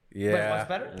 Yeah, Wait, what's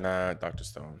better? Nah, Dr.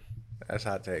 Stone. that's a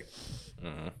hot take.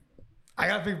 I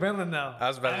gotta pick Vinland though. I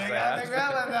was about to say, gotta pick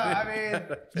Vinland though. I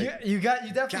mean, you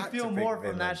definitely Got feel to more pick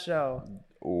from that Vinland.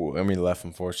 show. Ooh, I mean left,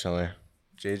 unfortunately.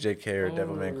 JJK or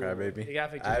Devilman Ooh, Crybaby? you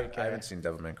gotta pick I JJK. haven't seen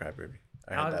Devilman Crybaby.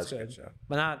 I Oh, heard that's that's a good good. show.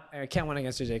 But I can't win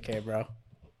against JJK, bro.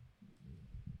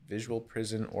 Visual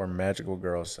Prison or Magical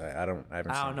Girl Site? I haven't I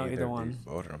seen don't know either of one. these.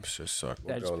 Both of them just suck.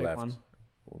 Yeah, We'll just go pick left. one.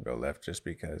 We'll go left just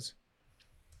because.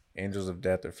 Angels of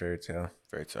Death or Fairy Tale?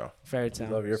 Fairy Tale. Fairy Tale.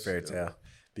 Love your Fairy Tale.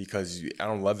 Because I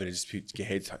don't love it. It just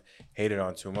get hated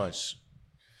on too much.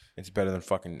 It's better than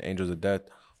fucking Angels of Death.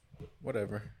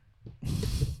 Whatever.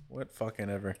 What fucking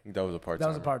ever. That was a part. That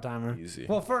was a part timer. Easy.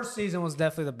 Well, first season was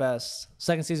definitely the best.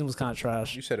 Second season was kind of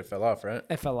trash. You said it fell off, right?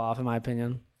 It fell off, in my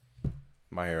opinion.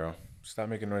 My hero. Stop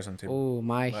making noise on the table. Oh,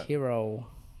 my hero.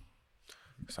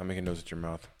 Stop making noise with your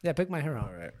mouth. Yeah, pick my hero.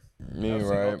 All right. Me, Hellsing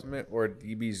right? Ultimate or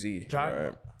DBZ?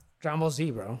 Dragon Ball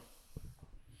Z, bro.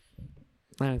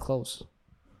 Not even close.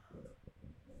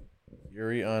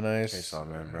 Yuri on Ice. Okay, so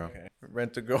man, bro. Okay.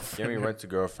 Rent a Girlfriend. Give me Rent to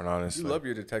Girlfriend, honestly. You love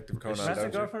your Detective Conan, Rent a don't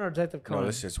you? Girlfriend or Detective Conan? No,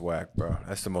 this shit's whack, bro.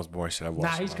 That's the most boring shit I've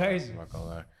watched. Nah, he's in my life, crazy. I'm not gonna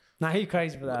lie. Nah, he's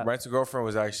crazy for that. Rent to Girlfriend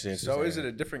was actually So interesting. is it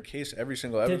a different case every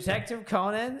single episode? Detective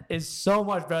Conan is so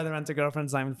much better than Rent a Girlfriend.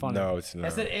 It's not even funny. No, it's not.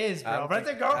 Yes, it is, I bro. don't Rent a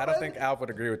think- Girlfriend. I don't think Alf would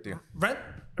agree with you.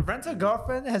 Rent a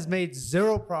Girlfriend has made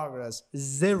zero progress.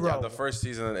 Zero. Yeah, the first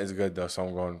season is good though, so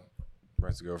I'm going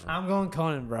Rent to Girlfriend. I'm going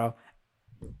Conan, bro.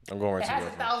 I'm going Rent It to has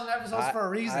Girlfriend. 1,000 episodes for a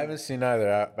reason. I haven't seen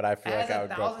either, but I feel It like has I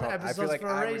would go. 1,000 I feel episodes like for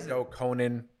a I would reason. go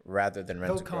Conan rather than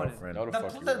Rent Go a Conan. Girlfriend. No, the fuck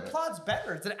you The wouldn't. plot's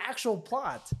better. It's an actual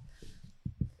plot.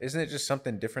 Isn't it just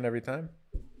something different every time?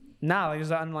 Nah, like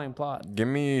there's an underlying plot. Give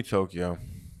me Tokyo.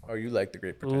 Oh, you like the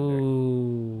Great Pretender?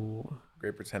 Ooh.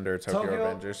 Great Pretender, Tokyo Tokyo-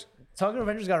 Avengers. Tokyo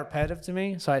Avengers got repetitive to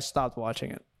me, so I stopped watching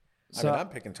it. I So mean, I'm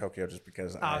picking Tokyo just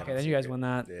because. okay, then you guys win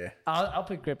that. Yeah, I'll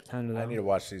pick Great Pretender I though. need to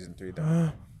watch season 3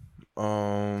 though.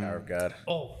 Tower of God.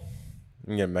 Oh, You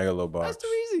can get Megalobox. that's too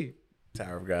easy.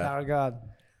 Tower of God. Tower of God.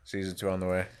 Season 2 on the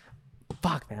way.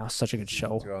 Fuck man, that was such a good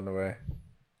show. 2 on the way.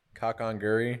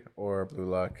 Kakonguri or Blue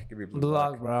Lock? Give me Blue, Blue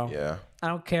Lock. Lock, bro. Yeah. I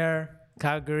don't care.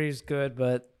 Calgary is good,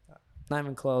 but not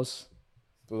even close.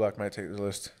 Blue Lock might take the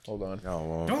list. Hold on.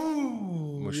 Oh, well.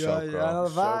 Ooh, Mushoku. another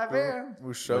vibe here.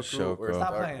 Mushoku or Mushoku.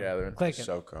 Stop Dark playing. Gathering? Click it.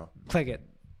 Shoko. Click it.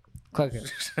 Click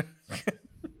it.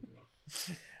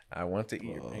 I want to eat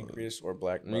your pancreas or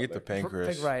black. Let me get the Butler.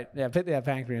 pancreas. Pick right. Yeah, pick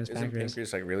pancreas. Isn't Pancreas.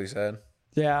 pancreas like really sad?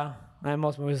 Yeah, I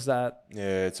most movies that.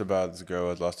 Yeah, it's about this girl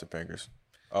that lost her pancreas.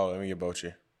 Oh, let me get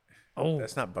Bochi. Oh,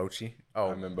 That's not Bochi.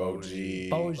 Oh, I'm in Boji.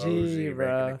 Boji, bro.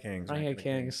 Ranking of Kings. Ranking of Ranking of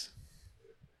Kings.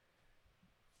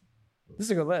 This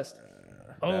is a good list.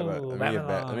 Oh,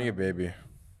 Babylon. Let me get Baby.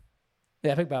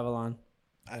 Yeah, pick Babylon.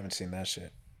 I haven't seen that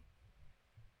shit.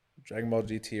 Dragon Ball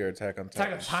GT or Attack on Attack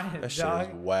Titan? on Titan, That shit dog.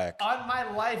 is whack. On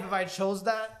my life, if I chose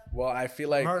that, Well, I feel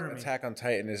like Murder me. Attack on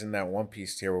Titan is in that One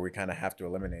Piece tier where we kind of have to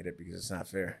eliminate it because it's not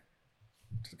fair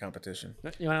to the competition.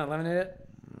 you want to eliminate it?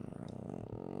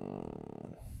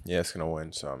 Yeah, it's gonna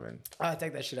win, so I'm in. I'll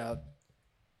take that shit out.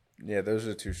 Yeah, those are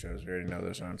the 2 shows. We already know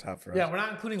those are on top for us. Yeah, we're not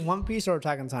including One Piece or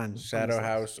Attack on Titan. Shadow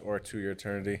House or To Your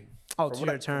Eternity. Oh, From To what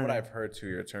Your I- From Eternity. what I've heard, To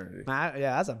Your Eternity. Yeah,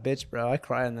 that's a bitch, bro. I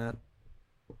cry in that.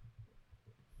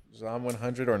 Zom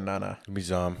 100 or Nana? Give me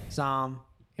Zom. Zom,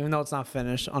 even though it's not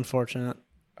finished, unfortunate.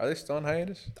 Are they still on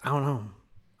hiatus? I don't know.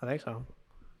 I think so.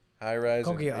 High Rise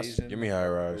Kogias. Invasion. Give me High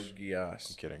Rise. Kogias.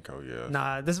 I'm kidding, Kogia.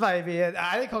 Nah, this might be it.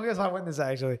 I think Kogias might win this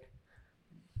actually.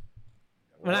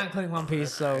 We're not including One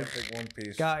Piece, so Can't pick One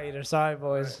Piece. got either. Sorry,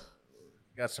 boys.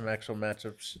 Got some actual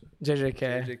matchups.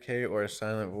 JJK. JJK or a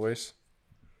Silent Voice.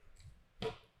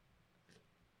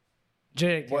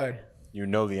 JJK. What? You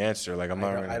know the answer. Like, I'm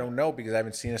not I don't know because I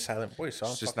haven't seen a Silent Voice, so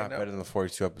I'm It's just fucking not know. better than the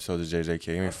 42 episodes of JJK.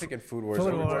 Give me I'm thinking Food Wars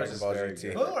Food over Wars Dragon is Ball very GT.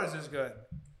 good. Food Wars is good.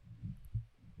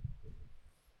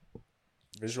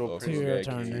 Visual To Your Preview.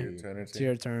 Eternity. To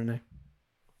Your Eternity.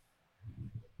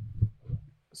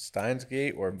 Steins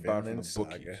Gate or Bad from Vinland the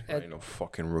bookies. Saga. I ain't no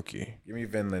fucking rookie. Give me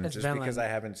Vinland, It's just Vinland. because I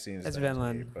haven't seen It's Steins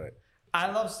Vinland. Gate, but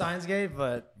I love Steins Gate,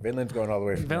 but Vinland's going all the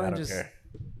way for me. I Vinland don't just- care.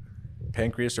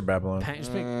 Pancreas or Babylon?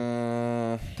 just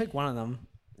pick one of them.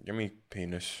 Give me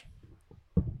Penis.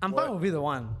 I'm fine with either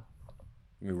one.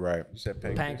 Give me Right. You said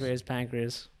Pancreas.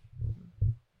 Pancreas.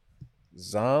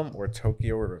 Zom or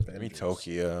Tokyo or Revenge? Give me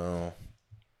Tokyo.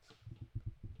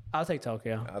 I'll take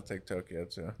Tokyo. I'll take Tokyo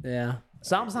too. Yeah.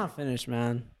 Zom's not finished,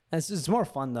 man. It's more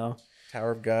fun though.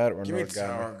 Tower of God or Give me North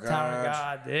Tower God? of Tower of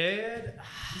God. God, dude.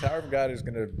 Tower of God is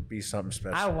gonna be something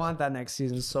special. I want that next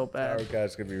season so Tower bad. of God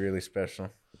is gonna be really special.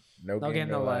 No game,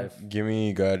 no life. Give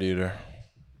me God Eater.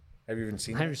 Have you even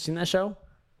seen Have it? you seen that show?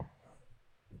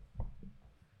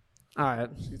 All right.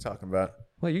 What are you talking about?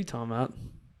 What are you talking about?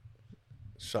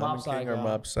 Shaman Mob King or Psycho.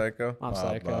 Mob Psycho? Mob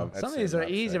Psycho. Mob. Some I'd of these say are Mob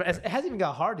easy, but Psycho. it hasn't even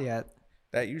got hard yet.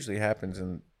 That usually happens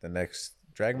in the next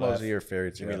Dragon Ball Left. Z or Fairy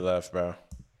Give me Tail. Left, bro.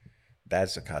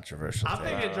 That's a controversial I'm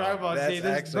thing. thinking Dragon Ball That's Z.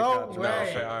 There's actually no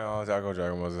controversial. way. I'll go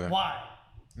Dragon Ball Z. Why?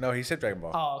 No, he said Dragon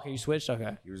Ball. Oh, okay. You switched.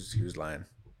 Okay. He was lying.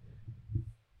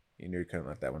 He knew he couldn't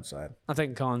let that one slide. I'm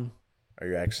thinking Conan. Are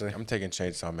you actually? I'm taking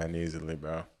Chainsaw Man easily,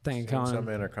 bro. Thinking Chainsaw Conan.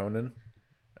 Man or Conan?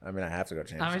 I mean, I have to go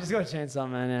Chainsaw. I mean, just go Chainsaw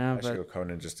Man. Yeah, I should go but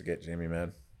Conan just to get Jamie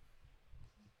mad.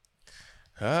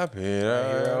 Happy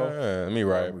hero. Let me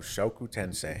right. Mushoku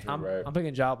Tensei. I'm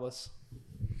picking Jobless.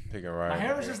 Picking My right.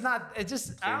 hair is just not. It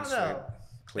just. I don't Clean know.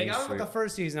 Clean Like I was with sweep. the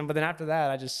first season, but then after that,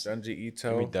 I just Junji Give me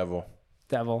Ito. Devil.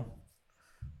 devil.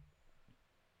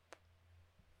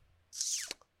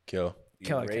 Kill.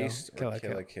 Kill it, kill. Erased or Kill it, kill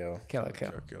kill. it, kill. Kill it,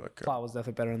 kill. Kill. Plot was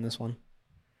definitely better in this one.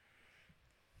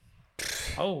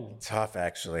 Oh. Tough,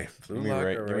 actually. Give me Lock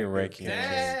or ranking.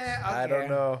 Yeah, I okay. don't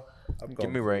know. I'm Give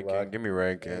going me Blue ranking. Lock. Give me I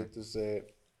ranking. hate to say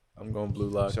it. I'm going Blue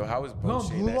Lock. So how is Blue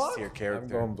Boshi an Lock? S tier I'm character?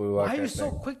 going Blue Lock. Why are you I so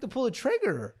think. quick to pull the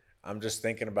trigger? I'm just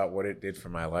thinking about what it did for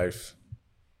my life.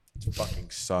 Fucking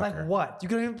soccer. Like what? You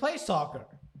couldn't even play soccer.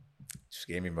 Just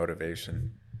gave me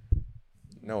motivation.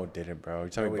 No, it didn't, bro. You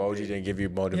tell me No, it Boji did. didn't give you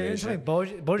Yeah, motivation.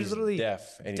 Boji's He's literally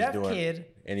deaf, and deaf he's doing, kid,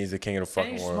 and he's the king of the and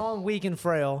fucking he's world. small and weak and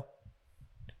frail.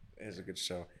 It is a good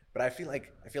show, but I feel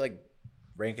like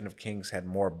Ranking of Kings had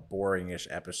more boring-ish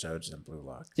episodes than Blue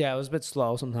Lock. Yeah, it was a bit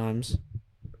slow sometimes.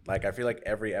 Like I feel like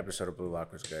every episode of Blue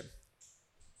Lock was good.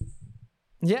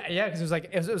 Yeah, because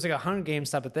it was like a Hunger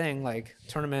Games type of thing, like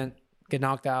tournament, get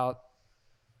knocked out.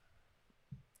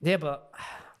 Yeah, but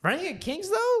Ranking of Kings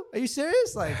though? Are you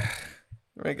serious? Like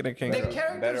Ranking of Kings. the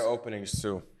characters, Better openings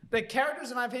too. the characters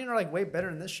in my opinion are like way better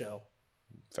in this show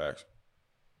Facts.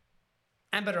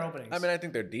 and better openings. I mean, I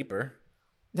think they're deeper.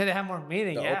 they have more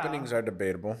meaning. The yeah, openings are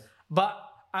debatable but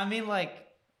I mean, like,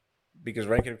 because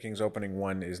Ranking of Kings opening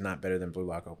 1 is not better than Blue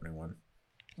Lock opening 1.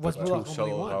 what's Blue Lock Two opening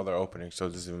solos, all one? their openings, so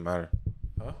it doesn't even matter.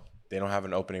 Huh? They don't have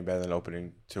an opening better than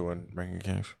opening 2 in Ranking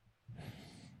Kings.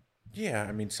 Yeah,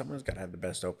 I mean, someone's got to have the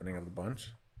best opening of the bunch.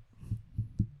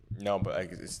 No, but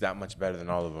like, it's that much better than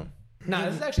all of them. No,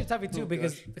 this is actually toughy too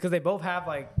because they both have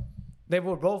like they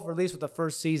were both released with the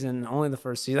first season, only the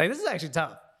first season. Like this is actually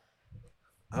tough.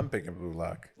 I'm picking Blue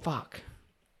Lock. Fuck.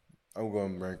 I'm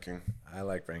going ranking. I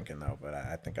like Ranking though, but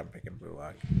I think I'm picking Blue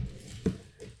Lock.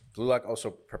 Blue Lock also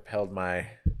propelled my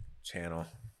channel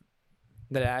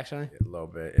Did it actually? a little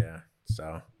bit, yeah. So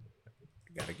I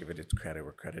gotta give it its credit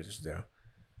where credit is due.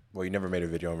 Well, you never made a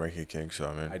video on Ranking Kings, so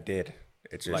I mean, I did.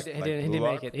 It's just He like didn't Blue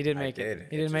make Lock? it. He didn't I make did. it.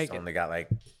 He didn't make it. Only got like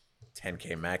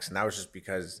 10K max, and that was just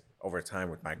because over time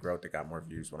with my growth, it got more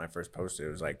views. When I first posted, it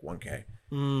was like 1K.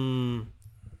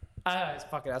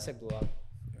 Fuck it. I'll say Blue Lock.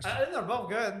 I think they're both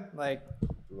good. Like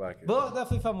Blue Lock is Blue Lock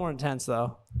definitely felt more intense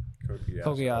though.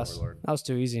 Kogias. Overlord. That was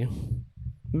too easy.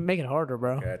 Make it harder,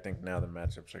 bro. Okay, I think now the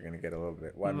matchups are gonna get a little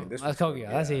bit. Well, I mean, this That's was Kogia.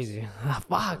 That's easy.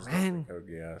 Fuck, man.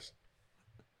 Kogias.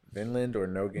 Vinland or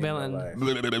No Game Vinland. No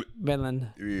Life? Vinland.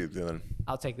 Villain.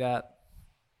 I'll take that.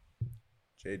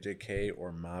 JJK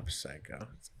or Mob Psycho?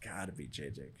 It's gotta be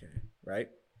JJK, right?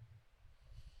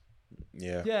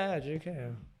 Yeah. Yeah,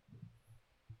 JK.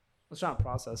 Let's try and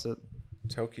process it.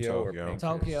 Tokyo or Tokyo.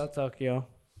 Pincus? Tokyo.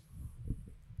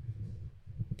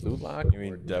 Blue Lock? You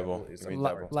mean or Devil? Is You a mean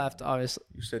part- Devil. Left, obviously.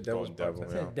 You said Devil's Going Devil,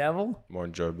 Devil. yeah. Devil? More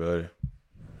enjoyability.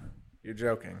 You're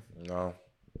joking. No.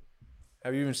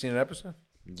 Have you even seen an episode?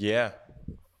 Yeah.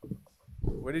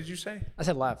 What did you say? I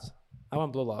said left. I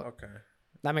went Blue Lock. Okay.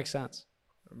 That makes sense.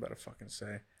 I'm about to fucking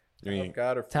say. You mean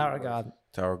God or Food Tower Wars? of God.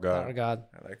 Tower of Tower God? of God.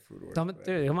 I like Food Wars. Dude,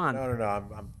 but- come on. No.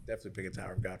 I'm definitely picking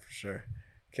Tower of God for sure.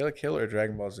 Kill or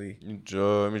Dragon Ball Z? Let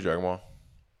me Dragon Ball.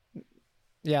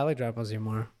 Yeah, I like Dragon Ball Z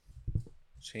more.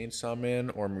 Chainsaw Man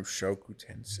or Mushoku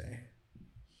Tensei?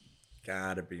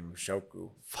 Gotta be Mushoku,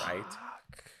 right?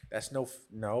 That's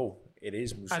no. It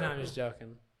is Mushoku. I know, I'm just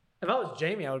joking. If I was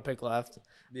Jamie, I would pick left.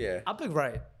 Yeah, I'll pick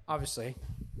right, obviously.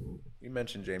 you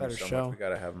mentioned Jamie Better so show. much. We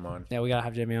gotta have him on. Yeah, we gotta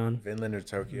have Jamie on. Vinland or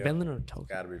Tokyo? Vinland or Tokyo?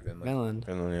 Gotta be Vinland. Vinland.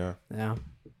 Finland, yeah. Yeah.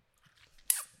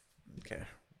 Okay.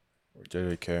 Or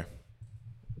JJK.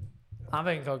 I'm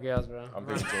picking Kokios, bro. I'm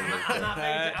picking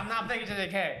I'm not picking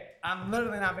JJK. I'm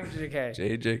literally not picking JJK.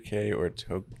 JJK or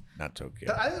not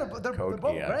Tokyo. I think they're both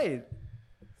Kogia. great.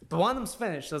 But one of them's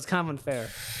finished, so it's kind of unfair.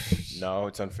 No,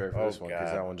 it's unfair for Oh, this one because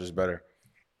God. that one's just better.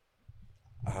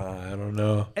 I don't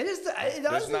know. It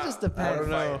honestly just depends.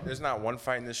 There's not one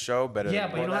fight in this show better Yeah,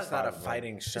 than but you know That's what? not a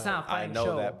fighting show. It's not a I fighting know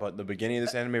show. that, but the beginning of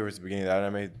this anime versus the beginning of that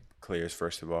anime clears,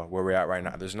 first of all. Where we're at right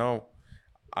now. There's no...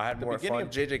 I had The more beginning fun.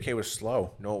 of JJK was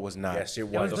slow. No, it was not. Yes, it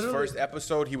was was. The literally- first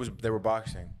episode, they were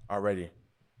boxing already.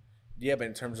 Yeah, but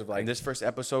in terms of like, In this first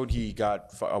episode, he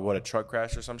got a truck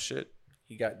crash or some shit.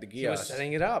 he got the He was Gias.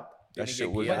 setting it up. That Didn't he shit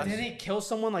get was. Gias? But didn't he kill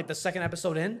someone like the second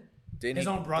episode in? His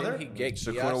own brother? Didn't he get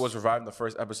Sukuna Gias? was revived in the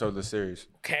first episode of the series,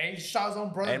 Okay, he shot his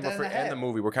own brother and dead in the head. the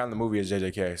movie. We're counting the movie as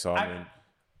JJK, so I mean,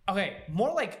 Okay,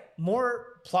 more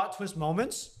plot twist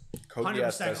moments. Code 100%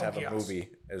 Geass does have Code a Geass. movie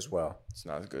as well. it's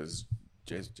not as good as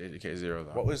JJK Zero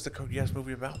though. What was the Code Geass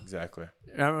movie about? Exactly.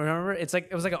 Remember, it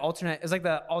was like an alternate. It's like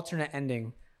the alternate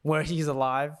ending where he's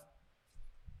alive,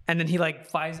 and then he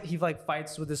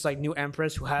fights with this like new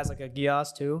empress who has like a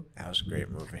Gias too, That was a great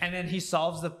movie. and then he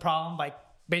solves the problem by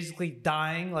basically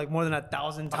dying like more than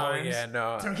 1,000 times.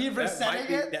 no. To keep That resetting might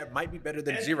be- it. That might be better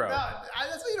than And- Zero. No,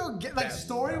 that's what you don't get. Like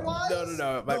story wise,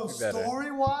 No, it might be better.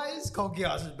 Story wise, Code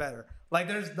Geass is better. Like,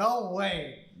 there's no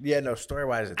way. Yeah, no,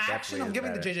 story-wise, it Action, definitely I'm is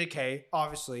giving better. the JJK,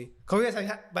 obviously.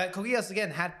 But Kogias,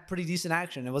 again, had pretty decent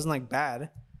action. It wasn't, like, bad.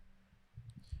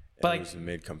 But It was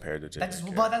mid compared to JJK. That's,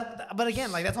 but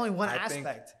again, like, that's only one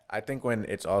aspect. I think when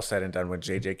it's all said and done, when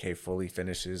JJK fully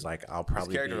finishes, like I'll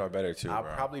probably characters are better too, I'll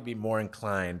bro. probably be more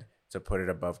inclined to put it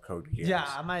above Code Geass. Yeah,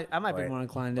 I might be But more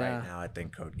inclined, yeah. Right now, I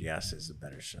think Code Geass is a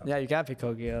better show. Yeah, you gotta pick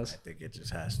Kogias. I think it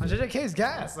just has to. JJK's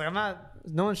gas. Like,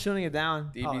 no one's shooting it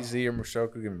down. DBZ or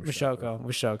Mushoku? Give me Mushoku.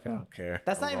 Mushoku. I don't care.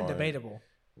 That's not even going. debatable.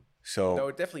 So No,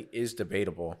 it definitely is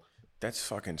debatable. that's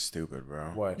fucking stupid,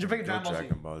 bro. What? You're picking Go Dragon Ball Z.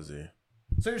 Dragon Ball Z.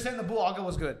 So you're saying the Buu Aga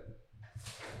was good?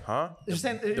 Huh? You're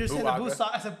saying the Buu Buu Aga?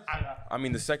 Saga. I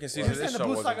mean, the second season of You're this saying the show Buu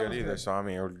wasn't Saga good was either. good. So I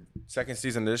mean, or second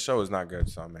season of this show is not good.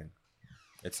 So I mean,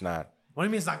 it's not. What do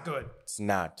you mean it's not good? It's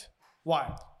not.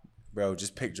 Why? Bro,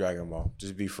 just pick Dragon Ball.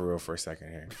 Just be for real for a second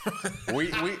here.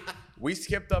 we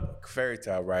skipped up Fairy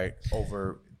Tail right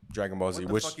over Dragon Ball Z. What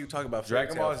the which fuck you talking about?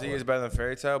 Dragon Fairy Ball Tail Z for? is better than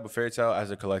Fairy Tail, but Fairy Tail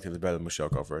as a collective is better than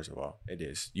Mushoku. First of all, it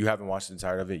is. You haven't watched the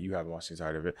entirety of it. You haven't watched the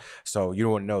entirety of it, so you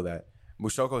don't want to know that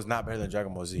Mushoku is not better than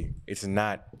Dragon Ball Z. It's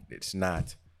not. It's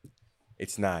not.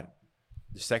 It's not.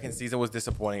 The second season was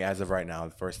disappointing as of right now.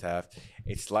 The first half,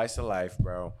 it's slice of life,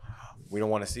 bro. We don't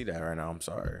want to see that right now. I'm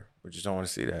sorry. We just don't want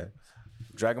to see that.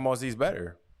 Dragon Ball Z is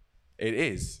better. It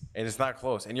is. And it's not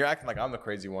close. And you're acting like I'm the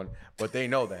crazy one, but they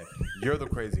know that. You're the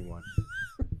crazy one.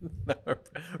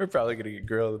 We're probably gonna get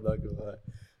grilled. I'm not gonna lie.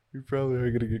 We probably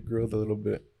are gonna get grilled a little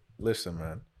bit. Listen,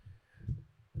 man.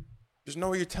 There's no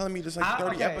way you're telling me there's like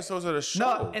 30 okay. episodes of the show.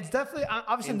 No, it's definitely.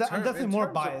 Obviously, I'm definitely more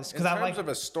biased because I like. In terms of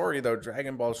a story, though,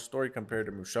 Dragon Ball's story compared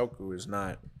to Mushoku is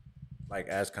not like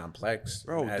as complex,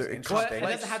 Bro, and as the- Well, interesting, it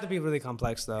doesn't have to be really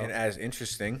complex though. and as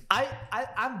interesting.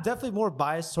 I'm definitely more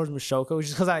biased towards Mushoku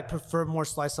just because I prefer more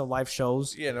slice of life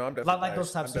shows. Yeah, no, I'm definitely Like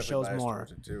those types of shows more.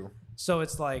 towards it too. So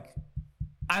it's like,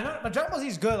 I know, but Dragon Ball Z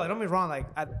is good. Like, don't get me wrong. Like,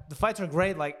 the fights are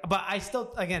great. Like, but I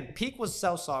still, again, peak was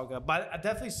Cell Saga, but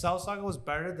definitely Cell Saga was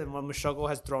better than what Mushoku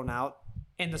has thrown out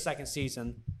in the second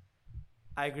season.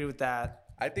 I agree with that.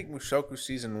 I think Mushoku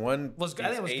season 1 Was good. I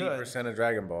think it was good. 80% of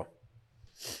Dragon Ball.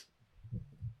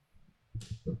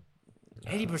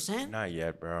 80%? Not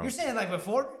yet, bro. You're saying like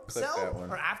before Click that Cell one.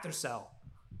 or after Cell?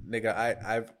 Nigga,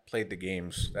 I've played the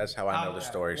games. That's how I know Oh, the yeah.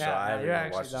 story. So Yeah, I haven't you're even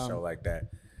actually watched the dumb. show like that.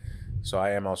 So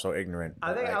I am also ignorant. I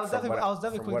but, think like, I was from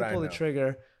definitely from quick what to I pull the know.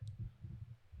 trigger.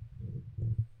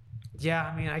 Yeah,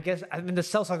 I mean the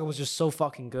Cell Saga was just so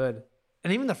fucking good.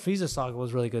 And even the Frieza Saga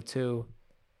was really good too.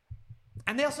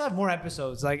 And they also have more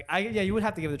episodes. Like you would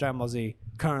have to give it to Dragon Ball Z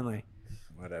currently.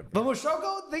 Whatever. But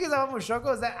Mushoku, the thing is about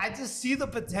Mushoku is that I just see the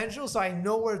potential, so I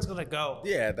know where it's gonna go.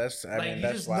 Yeah, that's. I Like, mean, you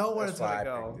that's just why, know where that's it's gonna why I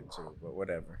go. picked it too. But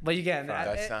whatever. But again,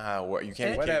 That's not how it works. You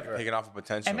can't Whatever. take it off of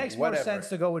potential. it makes more Whatever. sense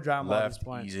to go with Dragon Ball at this left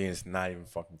point. easy and it's not even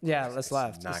fucking close. Yeah, let's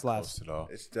left. It's not Let's close left. at all.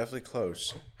 It's definitely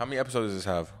close. How many episodes does this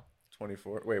have?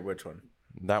 24. Wait, which one?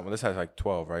 That one. This has like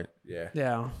 12, right? Yeah.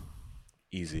 Yeah,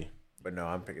 Easy. But no,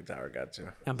 I'm picking Tower God too.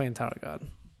 I'm picking Tower God.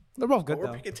 They're both good But we're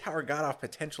though. picking Tower God off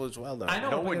potential as well, though. I know.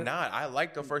 No, we're we're picking- not. I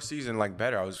liked the first season like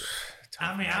better. I was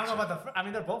I mean, I don't know about the. I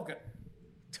mean, they're both good.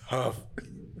 Tough.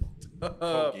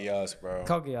 Kogias, bro.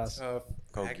 Kogias. Tough.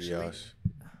 Actually, Kogias.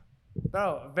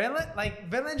 Bro,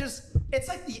 Vinland just, it's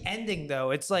like the ending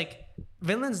though. It's like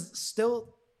Vinland's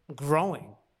still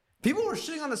growing. People were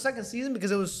shitting on the second season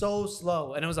because it was so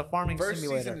slow and it was a farming First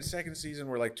simulator. season and second season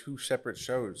were like two separate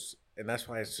shows, and that's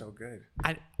why it's so good.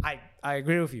 I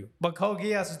agree with you. But Code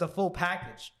Geass is the full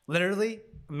package. Literally,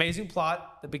 amazing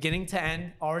plot, the beginning to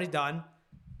end, already done.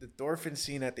 The Thorfinn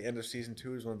scene at the end of season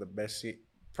 2 is one of the best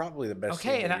probably the best.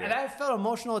 Okay, scene and of the I year. felt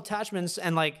emotional attachments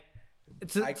and like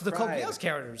to the Code cried. Geass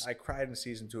characters. I cried in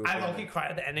season 2. Of I Vinland. low-key cried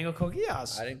at the ending of Code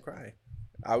Geass. I didn't cry.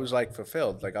 I was like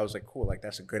fulfilled. Like I was like, cool. Like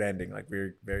that's a good ending. Like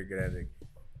very, very good ending.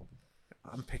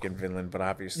 I'm picking Vinland, but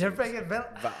obviously, You're picking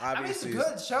Vinland. But I mean, it's a obviously,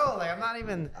 good show. Like I'm not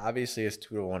even. obviously it's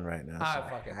 2-1 right now. So Ah,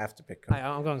 fuck it. I have to pick.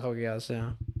 I'm going Code Geass.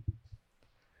 Yeah.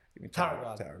 Give me Tower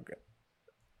God. Tower God.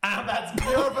 That's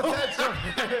pure potential.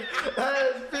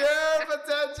 That is pure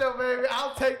potential, baby.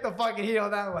 I'll take the fucking heat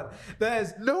on that one. That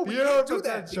is No, we pure can't do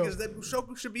that potential. because then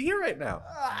Mushoku should be here right now.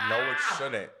 No, it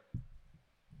shouldn't.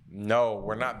 No,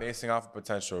 we're not basing off of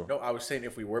potential. No, I was saying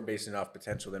if we were basing it off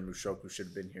potential, then Mushoku should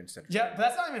have been here instead of. Yeah, but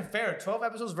that's not even fair. 12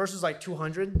 episodes versus like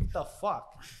 200. The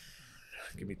fuck?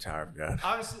 Give me Tower of God.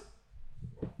 Obviously.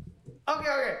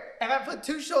 Okay. If I put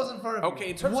two shows in front of you,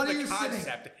 Okay, in terms what of are the you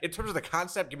sitting?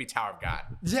 concept, give me Tower of God.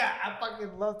 Yeah, I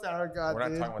fucking love Tower of God, We're not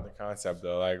dude. talking about the concept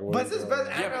though. Like, what But is this is going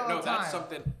better. on? Yeah, Every but no, other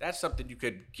that's time. something you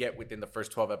could get within the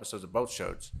first 12 episodes of both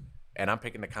shows. And I'm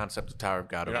picking the concept of Tower of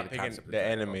God You're over not the picking concept of the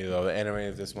Dragon enemy though. The enemy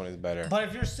of this one is better. But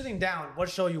if you're sitting down, what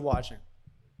show are you watching?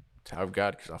 Tower of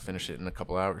God, because I'll finish it in a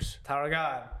couple hours. Tower of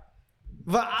God.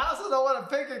 But I also don't want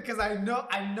to pick it because I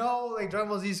know like Dragon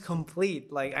Ball Z is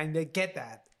complete. Like I get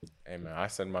that. Hey man, I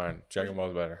said mine. Dragon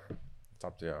Ball's better.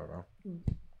 Top to y'all, bro.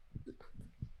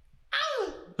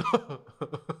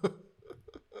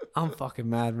 I'm fucking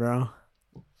mad, bro.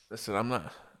 Listen, I'm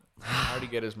not. I already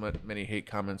get as many hate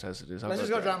comments as it is. Let's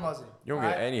just go Dragon Ball Z. You don't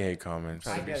get any hate comments.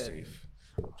 Trying to be get it. safe.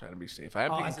 I'm trying to be safe. I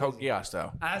am picking I see. Code Geass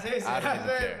though. I see. I don't even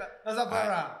care. Let's not play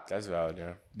around. That's valid,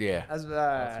 yeah. Yeah. That's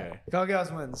Okay. Go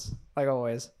Geass wins like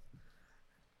always.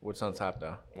 What's on top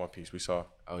though? One Piece, we saw.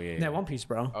 Oh yeah. Yeah, One Piece,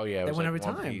 bro. Oh yeah. It They was win like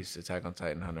every One time. Piece, Attack on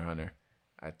Titan, Hunter x Hunter.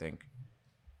 I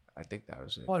think that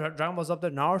was it. Well, Dragon Ball's up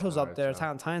there. Naruto's up there. Naruto. Attack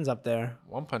on Titan's up there.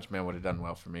 One Punch Man would have done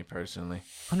well for me personally.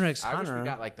 Hunter x I wish we Hunter.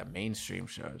 got like the mainstream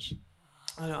shows,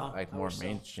 I know. like more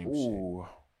mainstream shit. Ooh.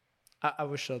 I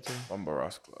wish so too.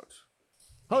 Bumbaros clutch.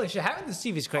 Holy shit, having this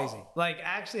TV is crazy. Like,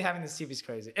 actually having this TV is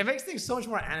crazy. It makes things so much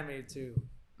more animated, too.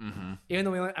 Mm-hmm. Even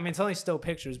though it's only still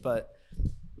pictures, but...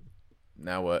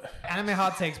 Now what? Anime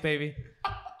hot takes, baby.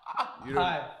 You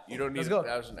Hi. don't need Let's go.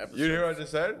 1,000 episodes. You hear what I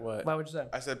just said? What? Why would you say?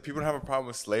 I said people don't have a problem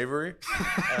with slavery,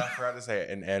 and I forgot to say it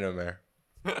in anime.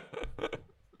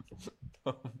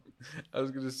 I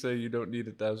was gonna say you don't need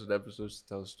 1,000 episodes to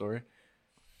tell a story.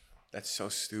 That's so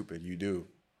stupid. You do.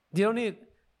 You don't need...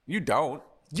 You don't.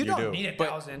 You don't do. need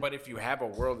But 1,000. if you have a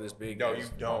world as big No, as you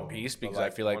don't. One Piece, But because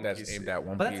like I feel like One that's Piece- aimed at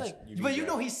One But Piece. that's like... You But need you that.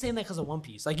 know he's saying that because of One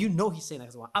Piece. Like, you know he's saying that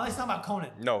because of One Piece. Unless he's talking about Conan.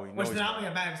 No, no, Which he's then I'm not. going to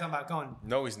get mad if he's talking about Conan.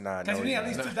 No, he's not. Because No, you need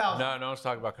he's at least not. 2,000. No, let's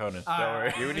talk about Conan. All Don't worry.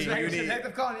 right. You need-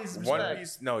 Detective Conan needs some One respect.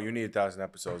 Piece. No, you need 1,000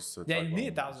 episodes. To Yeah, talk you about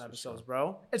need One 1,000 Piece. episodes,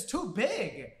 bro. It's too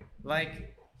big.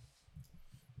 Like,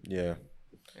 Yeah.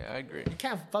 Yeah, I agree. you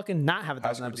can't fucking not have High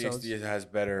 1,000 School episodes. DxD has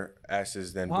better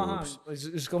asses than Hold on. boobs.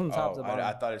 Just go from the top Oh, to the bottom.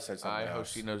 I thought it said something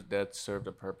else. Hoshino's death served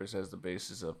a purpose as the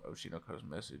basis of Oshinoko's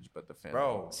message, but the fan.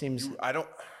 Bro, Seems- I don't.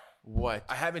 What?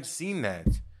 I haven't seen that.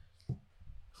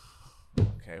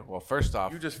 Okay, well, first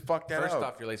off, You just fucked that first up.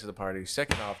 off, you're late to the party.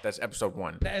 Second off, that's episode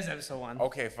 1. That is episode 1.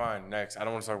 Okay, fine. Next. I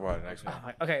don't want to talk about it. Next.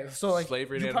 Okay, so like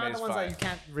Slavery in you anime probably is the ones fine. that you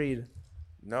can't read.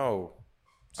 No.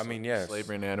 I mean, yes.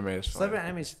 Slavery in anime is fine. Slavery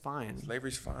anime is fine.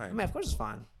 Slavery's I fine. mean, of course it's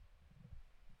fine.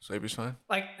 Slavery's fine.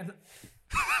 Like,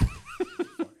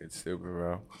 It's stupid,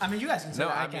 bro. I mean, you guys can say No,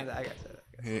 that. I I can't. mean- I can't say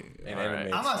that. In All right.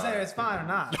 anime, I'm not it's saying fine. it's fine or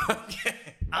not. I'm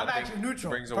I think actually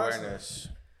neutral. Brings personally. awareness.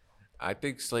 I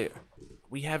think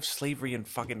we have slavery in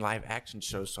fucking live action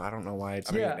shows, so I don't know why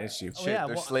it's Yeah. an issue. Oh, Shit, yeah,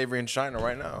 there's well- slavery in China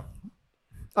right now.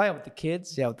 Oh yeah, with the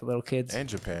kids. Yeah, with the little kids. And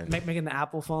Japan. Making the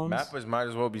Apple phones. Mappas might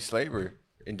as well be slavery.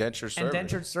 Indentured servants.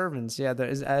 Indentured servants. Yeah,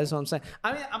 that's what I'm saying.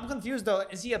 I mean, I'm confused though.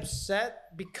 Is he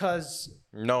upset because?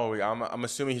 No, I'm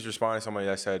assuming he's responding to somebody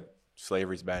that said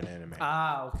slavery's bad in anime.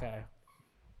 Ah, okay.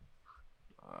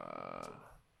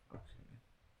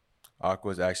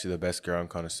 Aqua's actually the best girl in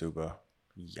Konosuba.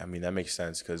 I mean, that makes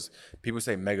sense because people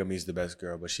say Megumi's the best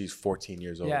girl, but she's 14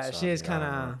 years old. Yeah, so, she is I mean, I kind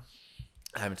don't know. of.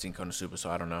 I haven't seen Konosuba, so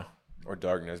I don't know. Or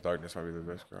Darkness. Darkness might be the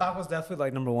best girl. Aqua's definitely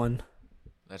like number 1.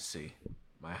 Let's see.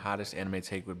 My hottest anime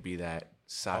take would be that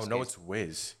Sasuke. Oh, no, it's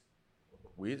Wiz.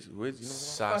 Wiz? You know what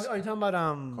Sasuke. Are you talking about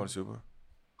Konosuba?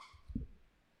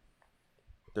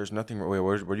 There's nothing. Wait,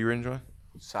 what are you enjoying?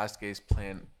 Sasuke's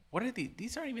plan. What are these?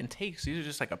 These aren't even takes. These are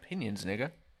just like opinions,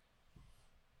 nigga.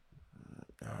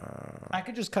 I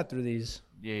could just cut through these,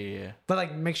 Yeah. but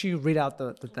like make sure you read out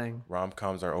the thing.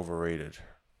 Rom-coms are overrated.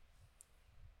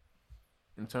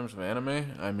 In terms of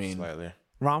anime, I mean, Slightly.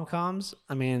 Rom-coms.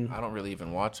 I mean, I don't really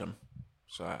even watch them,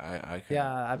 so I can.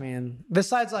 yeah. I mean,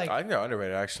 besides like I think they're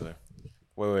underrated, actually.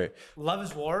 Wait. Love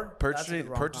is War. that's a good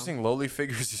rom-com. Purchasing lowly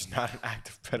figures is not an act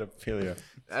of pedophilia.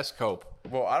 That's cope.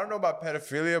 Well, I don't know about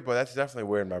pedophilia, but that's definitely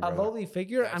weird, my A brother. lowly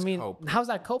figure. I That's mean, cope. how's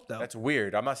that cope though? That's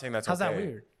weird. I'm not saying that's How's okay. that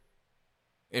weird?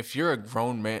 If you're a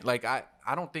grown man, like I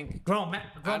don't think. Grown man.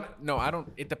 No, I don't.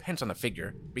 It depends on the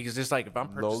figure because it's like if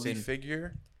I'm Lowly purchasing.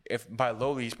 figure? If by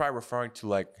lowly, he's probably referring to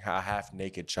like a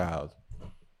half-naked child.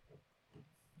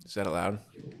 Is that allowed?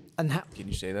 And Can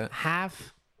you say that?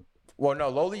 half. Well, no,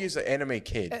 lowly is an anime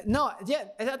kid. No, yeah.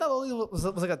 I thought Loli was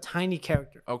like a tiny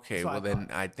character. Okay, That's what well I then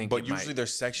I think. But it usually might they're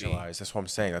sexualized. That's what I'm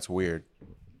saying. That's weird.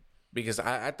 because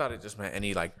I thought it just meant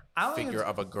any like I don't think figure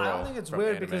it's- of a girl. I don't think it's from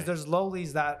weird anime. because there's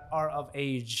lowlies that are of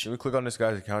age. Can we click on this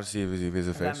guy's account to see if he's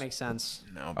a If face? that makes sense.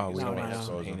 no. Oh, we because don't I have have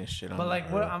some those. heinous shit on. But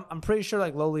like, what I'm pretty sure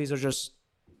like lowlies are just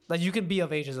like you can be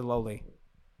of age as a lowly.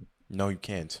 No, you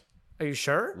can't. Are you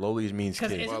sure? Lowly means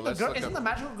Because kid. isn't Well, the let's girl, look isn't up- the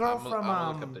magical girl I'm from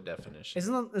gonna look up the definition.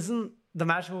 isn't the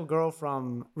magical girl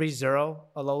from ReZero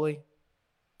a lowly?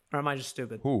 Or am I just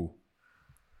stupid? Who?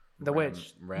 The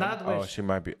witch, Ram? not the Oh, witch. she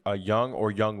might be a young or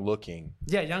young looking.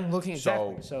 Yeah, young looking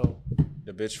exactly. So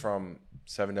The bitch from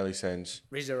Seven Deadly Sins.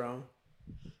 ReZero.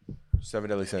 Seven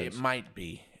Deadly Sins. It might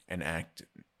be an act.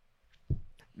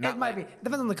 It might be.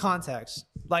 Depends on the context.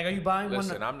 Like, are you buying one?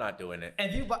 Listen, I'm not doing it.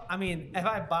 If you, if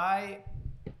I buy,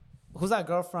 who's that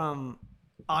girl from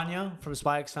Anya from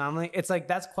Spy X Family? It's like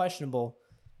that's questionable.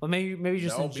 But maybe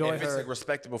just enjoy if her. it's a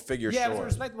respectable figure, Yeah, sure. if it's a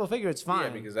respectable figure, it's fine. Yeah,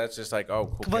 because that's just like, oh,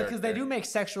 cool. But because they do make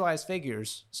sexualized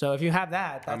figures, so if you have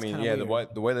that, that's kind of weird.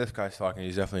 the way this guy's talking,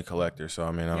 he's definitely a collector. So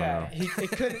I mean, I don't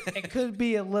know. it could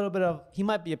be a little bit of he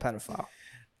might be a pedophile.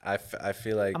 I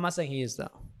feel like I'm not saying he is though.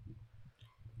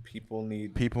 people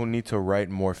need. People need to write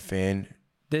more fan.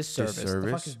 This service. The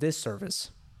service? fuck is this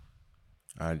service?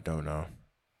 I don't know.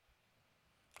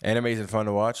 Anime isn't fun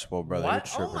to watch. Well, brother, you're What?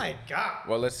 tripping. Oh my god.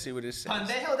 Well, let's see what it says.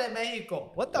 Pendejo de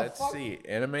Mexico. What the Let's fuck? see.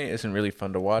 Anime isn't really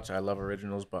fun to watch. I love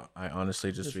originals, but I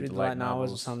honestly just read the light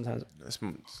novels. sometimes. That's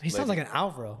He sounds like an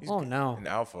Alvaro. Oh no. an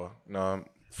alpha. No, I'm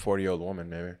 40-year-old woman,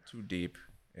 maybe. Too deep.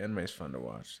 Anime's fun to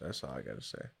watch. That's all I gotta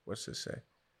say. What's this say?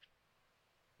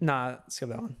 Nah, skip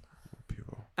that one.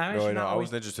 People. I No, I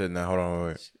wasn't interested in that. Hold on,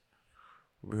 wait.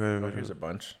 Oh, here's a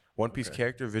bunch. One Piece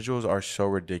character visuals are so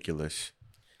ridiculous.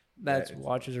 That's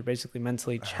watchers are basically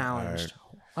mentally challenged.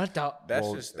 What the? That's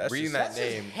reading just that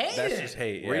name. hate That's it. just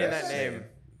hate. Reading Yeah, that name.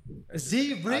 I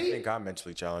Zebri? think I'm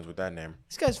mentally challenged with that name.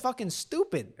 This guy's fucking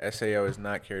stupid. SAO is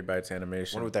not carried by its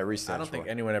animation. Wonder what that I research don't think for.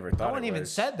 anyone ever No thought one it even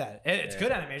was. said that. It's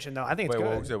good animation though. I think it's Wait, good.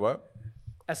 what was it? What?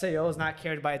 SAO is not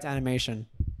carried by its animation.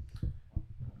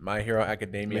 My Hero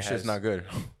Academia This shit's has not good.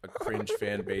 a cringe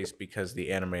fan base because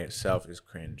the anime itself is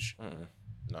cringe.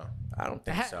 No. I don't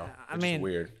think so. I Which mean, is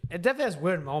weird. It definitely has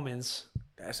weird moments,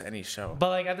 That's any show. but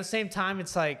like at the same time,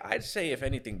 it's like I'd say if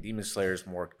anything, Demon Slayer is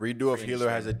more Redo of cringe Healer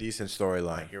than has a decent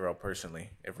storyline. Hero personally.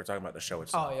 If we're talking about the show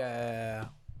itself, oh yeah.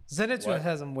 Zenitsu What?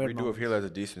 has some weird Redo of moments. Healer has a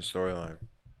decent storyline.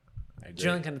 I agree.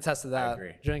 Julian can attest to I that.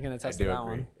 agree. Julian can I attest to do that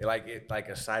agree. one. Like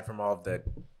aside from all of the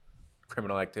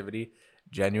criminal activity,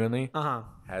 genuinely Uh-huh.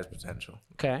 has potential.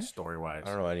 Okay. Story wise, I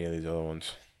don't know any of these other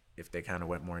ones. if they kind of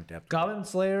went more in depth. Goblin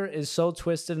Slayer is so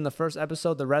twisted in the first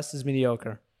episode, the rest is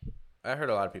mediocre. I heard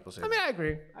a lot of people say. I mean, I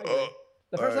agree.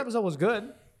 The first episode was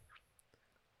good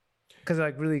because it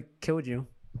like really killed you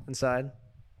inside.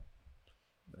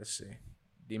 Let's see.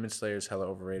 Demon Slayer is hella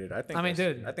overrated. I think. I mean,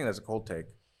 that's- dude. I think that's a cold take.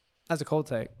 That's a cold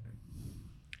take.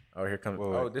 Oh, here comes. Wait.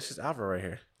 Oh, this is Alva right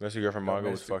here. Unless Your Girlfriend manga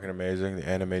was fucking amazing. The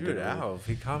anime Dude, did. Alv,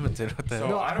 he commented what the So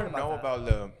hell. I don't know about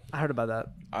the. I heard about that.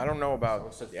 I don't know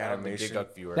about the The animation.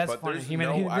 Giguk viewer. That's But funny. there's He made,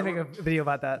 no- he I did make a video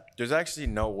about that. There's actually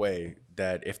no way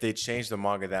that if they changed the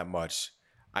manga that much,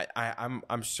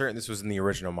 I'm certain this was in the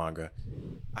original manga.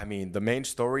 I mean, the main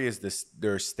story is this: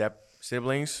 their step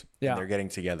siblings. Yeah. And they're getting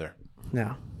together.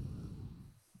 Yeah.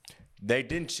 They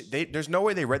didn't. There's no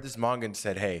way they read this manga and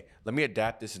said, "Hey, let me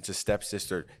adapt this into step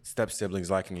siblings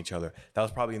liking each other." That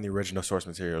was probably in the original source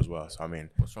material as well. So I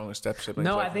mean, What's wrong with step siblings?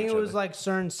 No, I liking think each it was other? like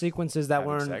certain sequences that having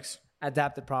weren't sex.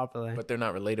 adapted properly. But they're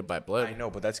not related by blood. I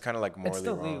know, but that's kind of like morally It's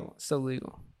still wrong. legal. It's still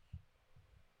legal.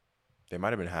 They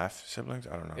might have been half siblings.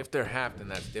 I don't know. If they're half, then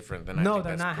that's different. Then I No, think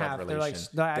they're that's not blood half. relation. They're like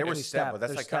they're They were actually step, step. but that's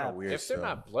They're like kind step. of weird. If they're still.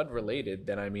 not blood related,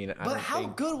 then I mean, I But don't how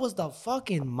think. good was the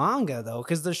fucking manga though?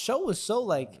 Because the show was so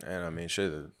like And I mean, shit,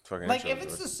 the fucking like intro if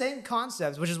was it's the same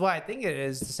concept, which is why I think it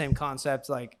is the same concept.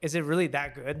 Like, is it really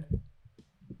that good?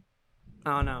 I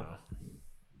don't know.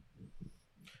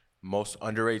 most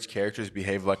underage characters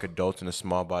behave like adults in a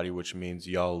small body, which means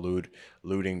y'all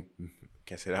looting.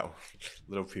 Can't say that one.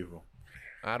 Little people.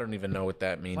 I don't even know what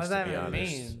that means. What does to that be even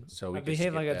honest. mean? So we I can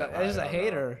behave skip like that. I'm just a I don't know.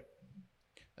 hater.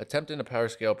 Attempting to power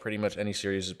scale pretty much any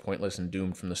series is pointless and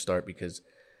doomed from the start because.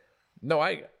 No,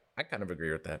 I kind of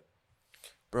agree with that.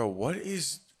 Bro, what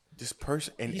is this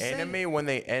person in He's anime saying- when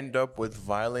they end up with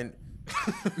violent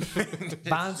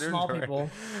Violent small people.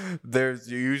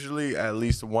 There's usually at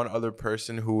least one other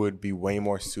person who would be way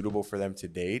more suitable for them to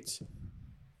date.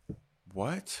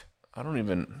 What? I don't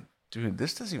even. Dude,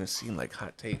 this doesn't even seem like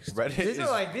hot takes. Reddit These are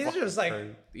like crazy.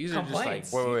 These are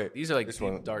complaints. just like. Wait. These are like This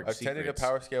deep, one. dark Attending secrets. a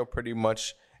power scale, pretty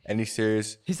much any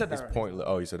series He said that is already. pointless.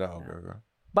 Oh, you said that? Okay.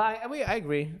 But I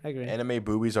agree. I agree. Anime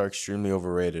boobies are extremely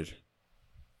overrated.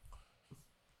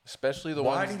 Especially the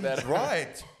Why ones did he that draw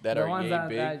it? that The are ones yay that,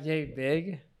 big. that yay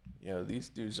big. Yo, these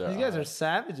dudes are. These guys are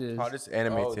savages. Hottest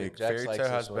anime Oh, take. Jax Fairy likes Tail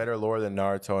this has one. better lore than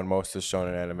Naruto and most of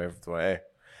shonen anime. Hey,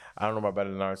 I don't know about better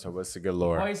than Naruto, but it's a good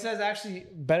lore. Well, he says actually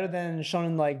better than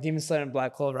shonen like Demon Slayer and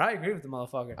Black Clover. I agree with the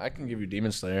motherfucker. I can give you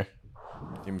Demon Slayer.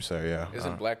 Demon Slayer, yeah.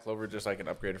 Isn't Black Clover just like an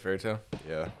upgraded Fairy Tail?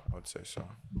 Yeah, I would say so.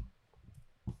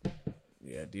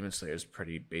 Yeah, Demon Slayer is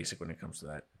pretty basic when it comes to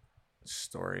that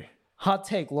story. Hot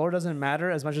take: lore doesn't matter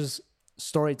as much as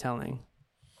storytelling.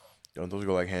 Don't those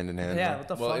go like hand in hand? Yeah, though? what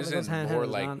the Well, fuck? It goes isn't hand in more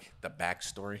hand, like not- the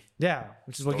backstory? Yeah,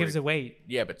 which is what story- gives it weight.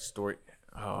 Yeah, but story.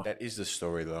 Oh. That is the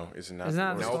story, though, isn't that? Isn't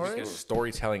that the No, story? because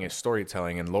storytelling is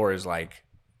storytelling, and lore is like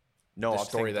No, the I'm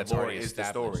story saying that's the lore already is the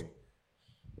established. story.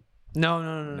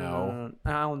 No.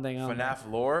 I don't think. FNAF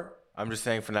lore. I'm just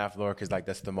saying FNAF lore because like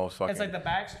that's the most fucking. It's like the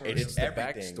backstory. It's the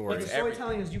everything. backstory. But the It's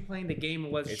storytelling is you playing the game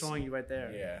and what's It's- showing you right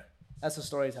there. yeah. That's the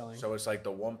storytelling. So it's like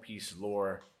the One Piece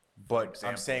lore. But example,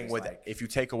 I'm saying is with like if you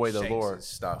take away the Shanks' lore,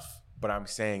 stuff. but I'm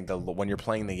saying when you're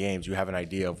playing the games, you have an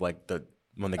idea of like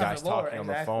when the Yeah, guy's the lore, talking on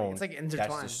the exactly. phone. It's like that's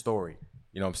intertwined. the story.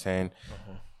 You know what I'm saying?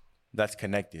 That's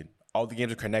connected. All the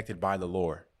games are connected by the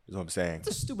lore. Is what I'm saying. It's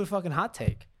a stupid fucking hot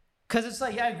take. Cause it's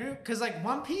like, yeah, I agree. Cause like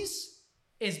One Piece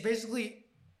is basically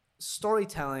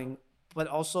storytelling, but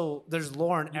also there's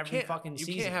lore in every fucking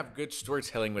season. You can't have good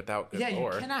storytelling without good yeah,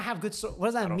 lore. you cannot have good story. What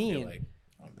does that I don't feel mean? like.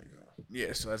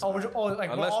 Yeah, so that's Oh, we're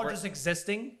Unless all we're- just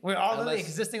existing. We're all literally Unless-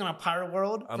 existing on a pirate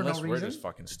world for unless no we're reason. just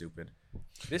fucking stupid.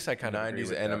 This I kind of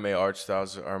 90s anime art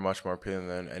styles are much more appealing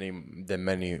than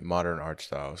many modern art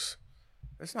styles.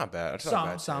 It's not bad. It's not a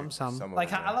bad Some. take. Of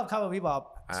Like them, I love Cowboy Bebop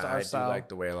I art do style. like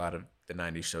the way a lot of the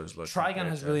 '90s shows look. Trigun compared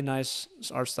has to- really nice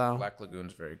art style. Black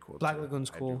Lagoon's very cool. Black too.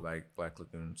 Lagoon's I cool. do like Black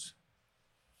Lagoon's.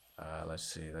 Let's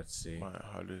see.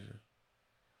 How does it?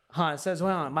 Huh? It says,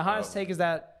 well, my hottest take is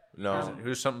that. No.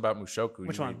 Who's something about Mushoku?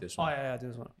 Which you one? Read this Oh one. yeah, do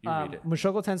this one. You read it.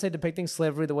 Mushoku Tensei depicting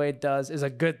slavery the way it does is a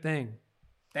good thing.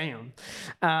 Damn.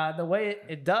 The way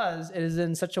it does it is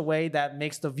in such a way that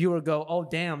makes the viewer go, "Oh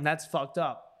damn, that's fucked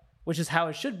up," which is how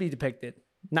it should be depicted,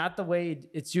 not the way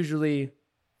it's usually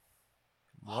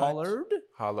hollered,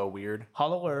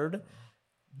 Hollow.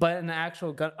 but an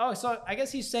actual gun. Oh, so I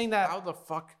guess he's saying that. How the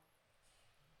fuck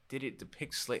did it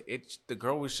depict slave? The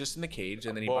girl was just in the cage,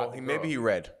 and then Maybe he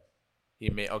read.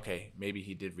 Maybe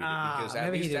he did read it because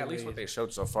maybe he did at least read what they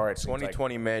showed so far, it seems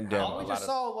 2020 man down. All we just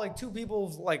saw like two people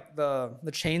with, like the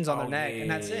chains on their neck, and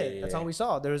that's it. That's all we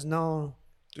saw. There was no.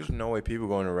 There's no way people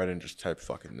going to Reddit and just type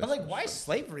fucking this. But like, why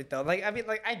slavery though? Like, I mean,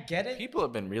 like, I get it. people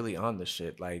have been really on this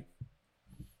shit. Like,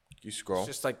 You scroll. it's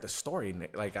just like the story.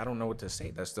 Like, I don't know what to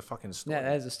say. That's the fucking story. Yeah,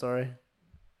 that is a story.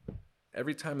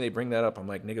 Every time they bring that up, I'm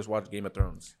like, niggas watch Game of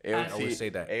Thrones. I AOT, always say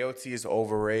that. AOT is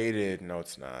overrated. No,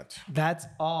 it's not. That's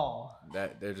all.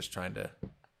 That they're just trying to.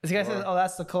 This guy says, "Oh,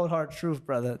 that's the cold hard truth,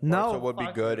 brother." No, So it would be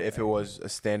fuck good you. if it was a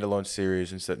standalone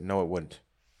series instead. No, it wouldn't.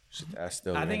 That's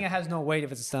still. I think it has no weight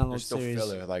if it's a standalone there's still series.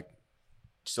 filler.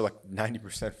 Still like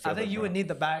 90% filler. I think you bro. would need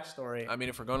the backstory. I mean,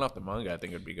 if we're going off the manga, I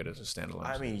think it would be good as a standalone.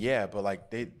 I mean, yeah, but like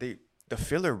the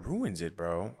filler ruins it,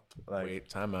 bro. Like wait,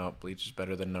 time out. Bleach is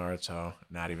better than Naruto.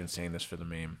 Not even saying this for the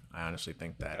meme. I honestly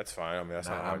think that. that's fine. I mean, that's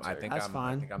Nah, not. I I think That's I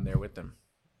fine. think I'm there with them.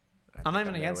 I'm not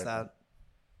even against that.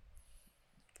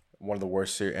 one of the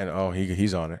worst series. And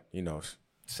he's on it. He knows.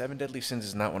 Seven Deadly Sins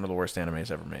is not one of the worst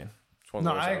animes ever made. It's one of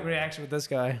No, the worst I ever. agree actually with this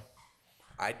guy.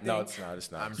 I think, No, it's not.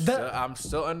 It's not. I'm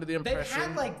still under the They've impression.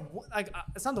 had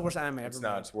it's not the worst anime ever. It's made.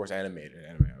 not. It's worst animated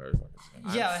anime I've ever fucking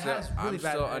seen. Yeah, it has really I'm bad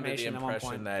still under the animation at one impression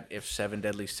point. that if Seven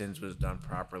Deadly Sins was done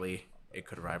properly, it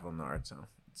could rival Naruto.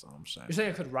 That's all I'm saying. You're saying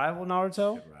it could rival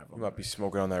Naruto? It could rival. You might be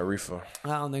smoking on that reefer. I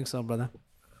don't think so, brother.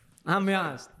 I'll be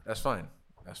honest. That's fine.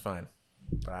 That's fine.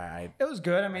 But It was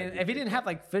good. I mean, if he didn't have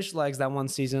like fish legs that one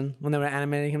season when they were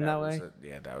animating him that way,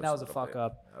 that was a little fuck bit-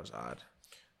 up. That was odd.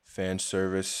 Fan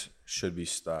service should be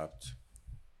stopped.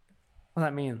 what does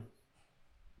that mean?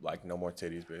 Like no more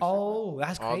titties, basically. Oh,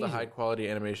 that's All crazy. the high quality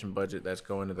animation budget that's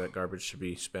going to that garbage should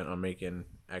be spent on making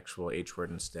actual H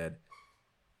word instead.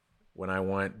 When I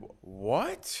want,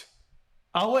 What?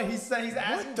 Oh wait, he's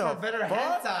asking the for better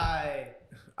fuck? hentai.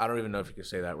 I don't even know if you could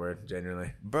say that word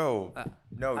genuinely. Bro,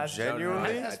 no, that's-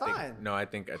 genuinely? That's I think, fine. No, I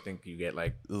think you get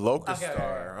like Locust Okay,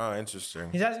 Star. Oh, interesting.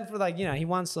 He's asking for like he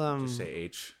wants say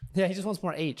H. yeah he just wants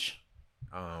more H.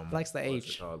 He likes the what's it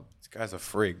H. called? This guy's a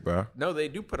freak, bro. No, they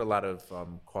do put a lot of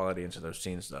quality into those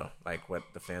scenes though, like what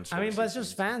the fans. I mean, but it's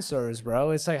just fan service, bro.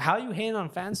 It's like how you hating on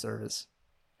fan service.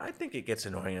 I think it gets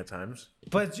annoying at times.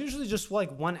 But it's usually just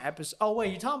like one episode. Oh wait,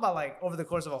 you're talking about like over the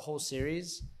course of a whole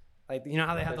series, like you know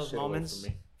how they have those moments.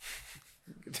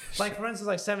 Like for instance,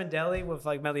 like Seven Deadly with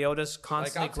like Meliodas Like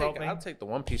constantly groping. I'll take the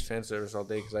One Piece fan service all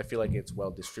day because I feel like it's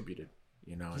well distributed.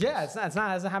 You know. and Yeah, it's not. It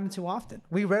doesn't happen too often.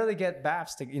 We rarely get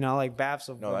baths to like baths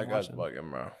of. No, that guy's bugging,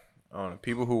 bro. I don't know.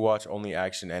 People who watch only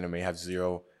action anime have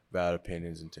zero valid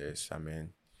opinions and tastes. I mean,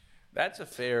 that's a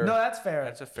fair. No, that's fair.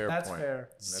 That's a fair That's point. fair.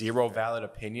 zero valid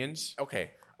opinions?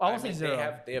 Okay. I won't say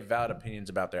zero. They have valid opinions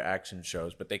about their action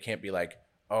shows, but they can't be like,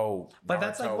 oh, But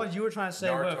that's like Naruto- what you were trying to say.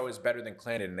 Naruto With, is better than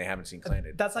Clannad, and they haven't seen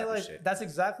Clannad. that's type of like shit. that's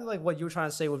exactly like what you were trying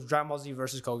to say with Dragon Ball Z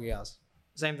versus Kogeass.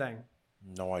 Same thing.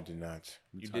 No, I did not.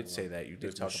 You did say that. You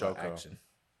did talk about Mushoku. action.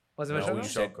 Was it No, Mushoku? you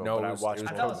said no, but it I was, watched it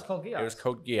was, I thought it was Code, Code it was Geass.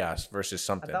 Code Geass versus I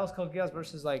something. thought it was Code Geass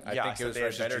versus like. I Yeah, think I it was said they had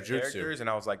versus better Jujutsu. characters, and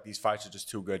I was like, these fights are just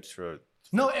too good for.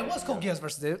 No, it was Code Geass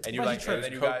versus it. And you Why'd like, trip? and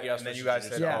then you Code guys, Geass and then you versus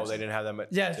guys said, Jujutsu. oh, they didn't have that much.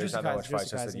 Yeah, There's Jujutsu not that much Kaisen,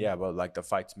 fights. I Jujutsu said, Kaisen. yeah, but like the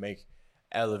fights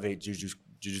elevate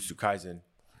Jujutsu Kaisen.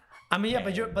 I mean, yeah,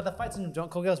 but the fights in Code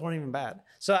Geass weren't even bad.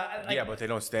 So Yeah, but they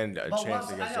don't stand a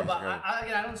chance against I know, but Jujutsu.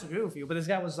 I don't disagree with you. But this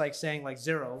guy was like saying like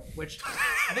 0, which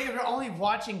I think if you're only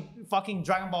watching fucking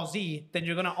Dragon Ball Z, then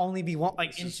you're gonna only be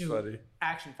like This is into funny.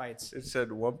 action fights. It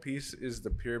said One Piece is the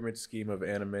pyramid scheme of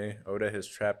anime. Oda has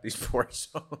trapped these poor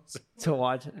souls To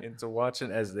watch. into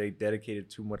watching as they dedicated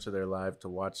too much of their life to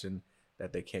watching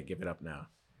that they can't give it up now.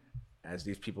 As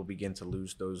these people begin to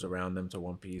lose those around them to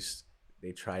One Piece,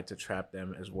 they tried to trap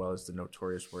them as well as the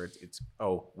notorious words.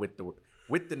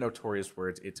 With the notorious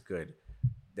words, it's good.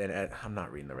 Then I'm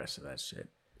not reading the rest of that shit.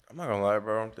 I'm not gonna lie,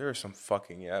 bro. There are some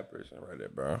fucking yappers right there,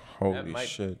 bro. Holy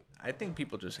shit. I think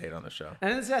people just hate on the show.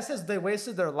 And this guy says they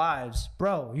wasted their lives,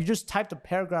 bro. You just typed a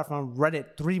paragraph on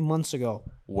Reddit 3 months ago.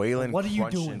 Waylon What are you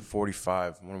crunching doing?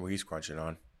 45. I wonder what he's crunching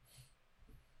on.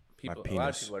 A lot of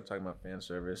penis. people are talking about fan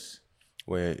service.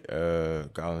 Wait,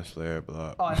 Goblin Slayer,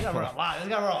 blah. Oh, this guy wrote a lot. This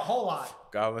guy wrote a whole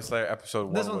lot. Goblin Slayer episode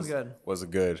 1 This one's good. was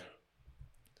good.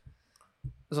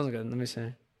 This one's good. Let me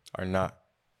see.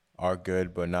 Are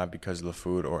good, but not because of the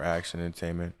food or action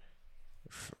entertainment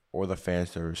or the fan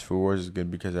service. Food Wars is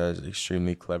good because it has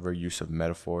extremely clever use of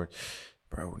metaphor.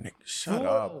 Bro, Nick, shut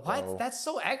up, bro. What? That's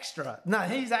so extra. Nah,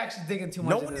 he's actually digging too much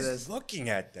No into one this. is looking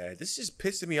at that. This is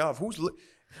pissing me off.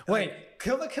 Wait,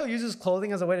 Kill the Kill uses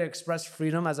clothing as a way to express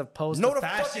freedom as opposed No, to the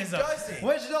fuck it fascism. doesn't.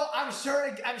 Which no, I'm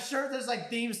sure there's like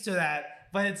themes to that,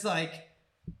 but it's like,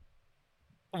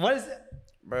 what is it?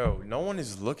 Bro, no one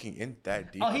is looking in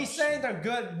that deep. Oh, he's saying they're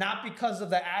good not because of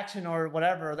the action or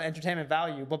whatever, or the entertainment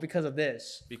value, but because of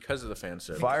this. Because of the fan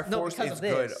service. Fire No, Force because is of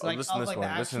this. good. Like, Listen to of, this like, one.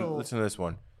 the actual- Listen to this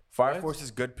one. Fire Force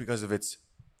is good because of its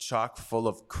chock full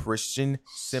of Christian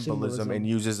symbolism and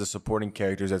uses the supporting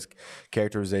characters as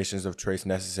characterizations of traits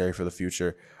necessary for the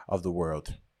future of the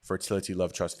world. Fertility,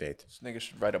 love, trust, faith. This nigga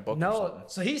should write a book or No, something.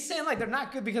 so he's saying like they're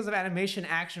not good because of animation,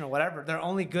 action, or whatever. They're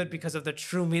only good because of the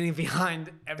true meaning behind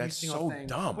every That's single so thing.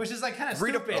 dumb. Which is like kind of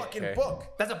Read stupid. a fucking Okay. book.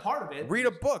 That's a part of it. Read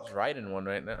a book. He's writing one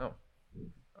right now.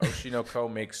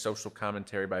 Oshinoko makes social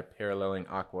commentary by paralleling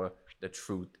Aqua, the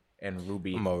truth, and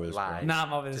Ruby I'm over this, bro. lies Nah,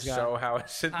 I'm over to this guy. show how a I'm over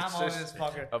synthesis this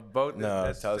fucker. of both is No, tell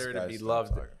necessary us to be guys, loved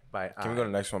stop talking. by Can we go to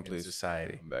the next one, in please?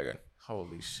 society. I'm begging.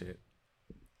 Holy shit.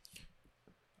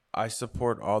 I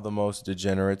support all the most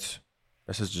degenerates.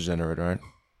 This is degenerate, right?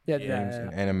 Yeah, Games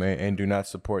and anime, and do not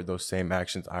support those same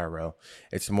actions IRL.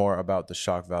 It's more about the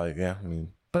shock value. Yeah, I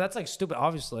mean, But that's like stupid,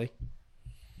 obviously.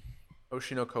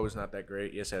 Oshinoko is not that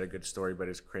great. Yes, it had a good story, but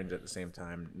it's cringe at the same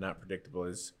time. Not predictable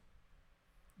as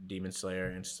Demon Slayer,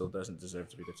 and still doesn't deserve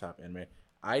to be the top anime.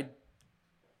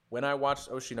 When I watched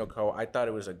Oshinoko, I thought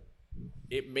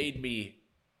it made me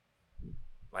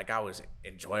like I was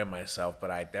enjoying myself, but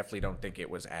I definitely don't think it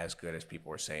was as good as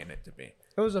people were saying it to be.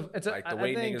 It's Like the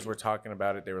way niggas were talking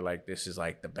about it, they were like, "This is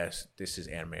like the best. This is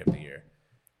anime of the year."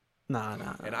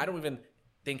 Nah. And I don't even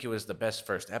think it was the best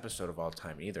first episode of all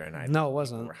time either. And No, it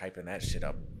wasn't. We're hyping that shit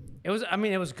up. It was. I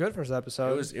mean, it was good first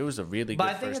episode. It was a really but good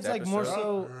I think first it's like episode. more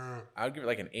so. I would give it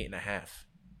like an 8.5.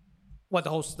 What the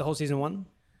whole season 1?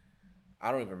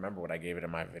 I don't even remember what I gave it in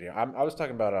my video. I was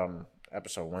talking about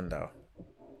episode 1 though.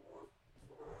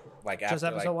 Like after, Just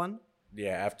episode 1. Yeah,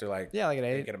 after like Yeah, like an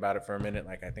 8. thinking about it for a minute,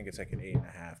 like I think it's like an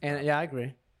 8.5. And yeah, I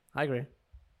agree.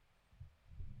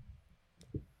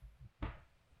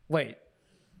 Wait,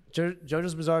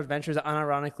 JoJo's Bizarre Adventure is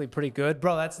unironically pretty good,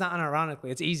 bro. That's not unironically.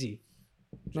 It's easy.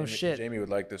 No shit. Jamie would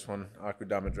like this one.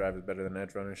 Akudama Drive is better than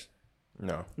Edge Runners.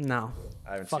 no. No.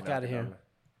 I haven't Fuck seen outta here.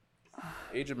 Akudama.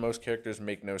 Age of most characters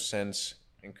make no sense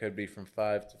and could be from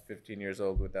 5 to 15 years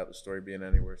old without the story being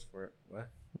any worse for it. What?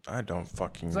 I don't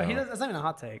fucking So know. that's not even a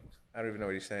hot take. I don't even know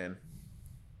what he's saying.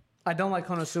 I don't like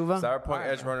Konosuba. Cyberpunk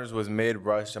Edge Runners was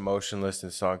mid-rush, emotionless,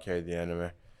 and song carried the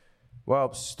anime.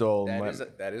 Well, stole That my.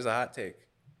 is a hot take.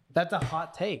 That's a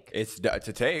hot take. It's a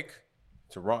take.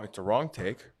 It's a wrong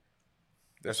take.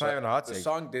 That's not even a hot The take.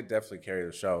 song did definitely carry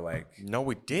the show. Like, No,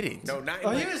 it didn't. no, not. Oh,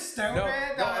 like, you stupid. No, No,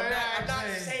 I'm not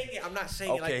actually. saying it. I'm not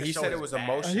saying it like Okay, the he show said is it was bad.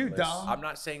 emotionless. Are you dumb? I'm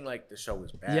not saying like the show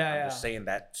was bad. Yeah, I'm yeah. just saying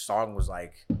that song was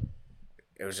like,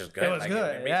 it was just good. It was like,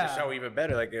 good, It made yeah. the show even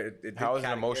better. Like, it did How is it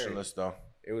kinda emotionless though? carry.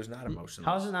 It was not emotionless.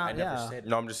 How is it not? I never Yeah. said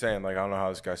No, I'm just saying. Like, I don't know how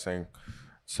this guy's saying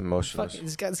it's emotionless.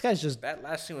 Fuck, this guy's just that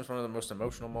last scene was one of the most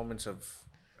emotional moments of.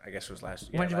 I guess it was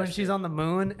last year. when she's on the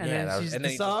moon and Yeah, that then was- and the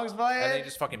he song's just, playing. and then he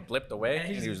just fucking blipped away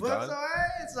and he was flips done. away.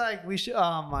 It's like we should.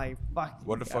 Oh my fuck.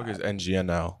 What the fuck is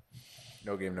NGNL?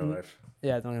 No game, no life.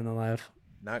 Yeah, don't even know live.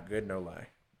 Not good, no lie.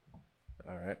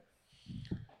 All right.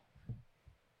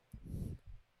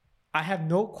 I have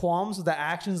no qualms with the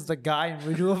actions of the guy in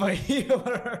Review of a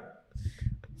Hero.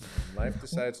 Life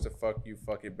decides to fuck you,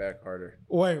 fuck it back harder.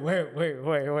 Wait.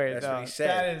 That's No, what he said.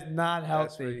 that is not That's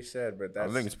what healthy. he said, but I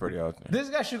that's think it's pretty healthy. This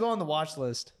guy should go on the watch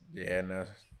list. yeah. No,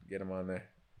 get him on there.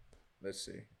 Let's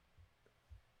see.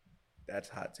 That's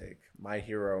hot take. My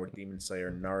Hero, Demon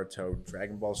Slayer, Naruto,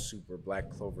 Dragon Ball Super, Black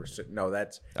Clover. No,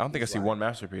 that's. I don't think I see one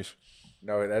masterpiece.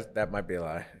 No, that might be a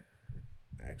lie.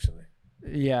 Actually,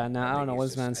 Yeah, no, I don't think know he's what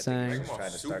this just- man's I think saying. he's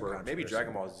trying to start Maybe controversy.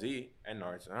 Dragon Ball Z and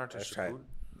Naruto. Naruto That's should right. good.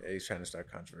 Yeah, he's trying to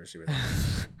start controversy with it.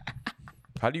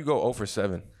 How do you go 0 for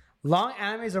 7? Long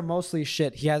animes are mostly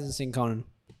shit. He hasn't seen Conan.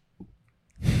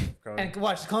 And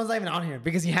watch, Conan's not even on here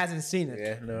because he hasn't seen it.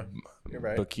 Yeah, no, you're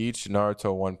right. Bleach,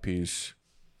 Naruto, One Piece.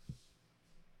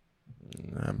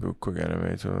 Quick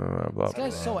anime. Blah, blah, This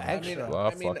guy's so extra. Blah,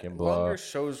 fucking blah. Longer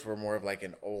shows were more of like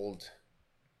an old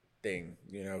thing.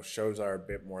 You know, shows are a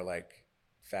bit more like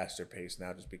faster paced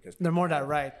now, just because They're more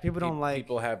direct. People don't like.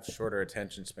 people have shorter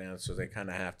attention spans, so they kind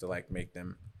of have to like make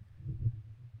them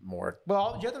more.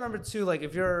 Well, you have to remember too, like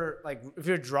if you're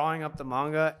drawing up the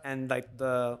manga and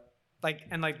the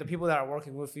people that are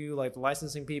working with you, like the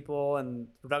licensing people and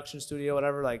production studio,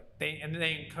 whatever, like they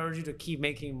encourage you to keep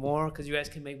making more because you guys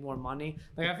can make more money.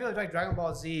 Like I feel like Dragon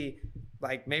Ball Z,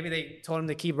 like maybe they told him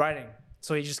to keep writing,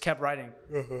 so he just kept writing.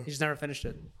 He just never finished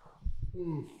it.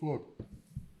 Oh fuck!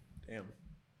 Damn.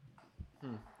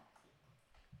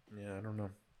 Yeah, I don't know.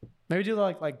 Maybe do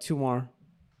like 2 more.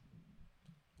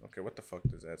 Okay, what the fuck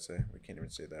does that say? We can't even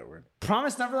say that word.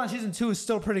 Promise Neverland season 2 is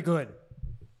still pretty good.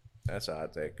 That's a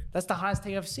hot take. That's the highest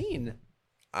take I've seen.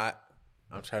 I'm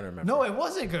trying to remember. No, it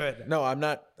wasn't good. No, I'm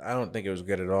not. I don't think it was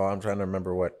good at all. I'm trying to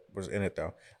remember what was in it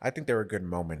though. I think there were good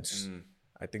moments.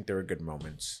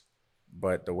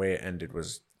 But the way it ended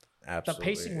was absolutely.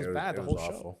 The pacing was bad, the whole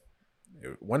show.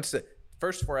 Once the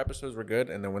first 4 episodes were good,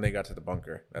 and then when they got to the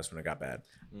bunker, that's when it got bad.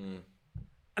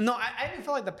 No, I even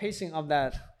felt like the pacing of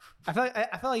that. I felt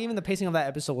like even the pacing of that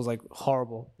episode was like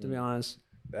horrible, to be honest.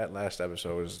 That last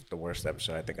episode was the worst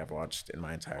episode I think I've watched in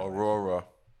my entire life. Aurora.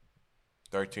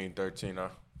 1313, huh?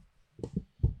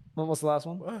 What was the last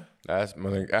one? What?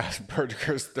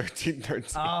 Asperger's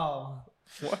 1313. Oh,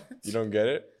 What? You don't get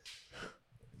it?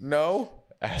 No.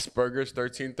 Asperger's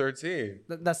 1313.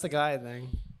 that's the guy thing.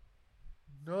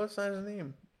 No, that's not his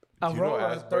name.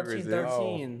 Aurora Asperger's is?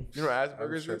 1313. You know what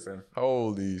Asperger's is? tripping.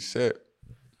 Holy shit.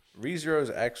 ReZero is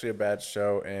actually a bad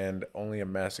show, and only a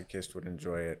masochist would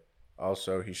enjoy it.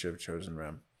 Also, he should have chosen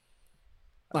Rem.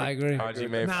 I agree.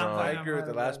 Hajime Nah, from I agree with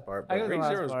the last part, but I agree with the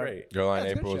last ReZero is part. great. Girl Line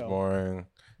That's a good April was show. boring.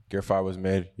 Gear 5 was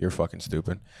mid. You're fucking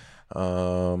stupid.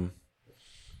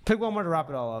 Pick one more to wrap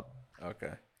it all up,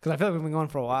 Okay. because I feel like we've been going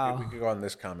for a We while. could go on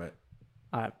this comment.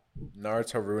 All right,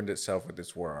 Naruto ruined itself with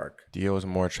its war arc. Dio was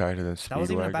more attractive than Speedwagon. that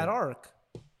wasn't even a bad arc.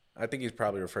 I think he's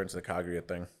probably referring to the Kaguya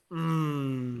thing.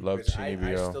 Love Which I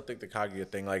Chinibyo. still think the Kaguya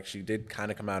thing, like, she did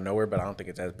kind of come out of nowhere, but I don't think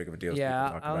it's as big of a deal as people Yeah,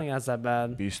 talk I don't think about. that's that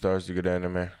bad. Beastars, the good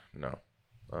anime. No.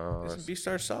 Isn't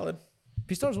Beastar solid?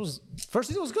 Beastars was first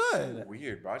season was good.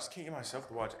 Weird, bro. I just can't get myself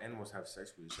to watch animals have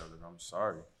sex with each other. I'm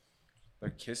sorry. They're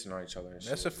kissing on each other and shit.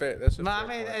 That's a fair. That's a No, fair I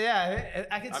mean, point. yeah,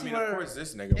 I can I see mean, where of course,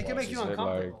 this nigga it can make you watches it,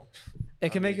 like, uncomfortable.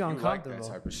 It can make you you like uncomfortable.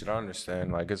 that type of shit. I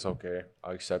understand. Like, it's okay.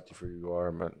 I'll accept you for who you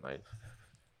are, but like,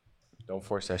 don't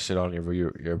force that shit on your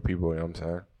people. You know what I'm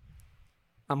saying?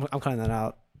 I'm cutting that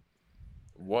out.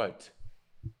 What?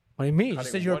 What do you mean? You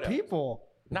Cutting said you're what out? people.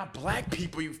 Not black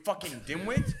people, you fucking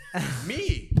dimwit.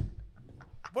 Me.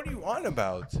 What are you on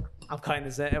about? I'm cutting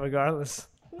this in regardless.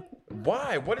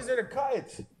 Why? What is there to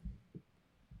cut?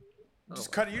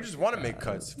 Just cut it. You just want to make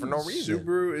cuts for no reason.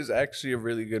 Subaru is actually a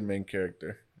really good main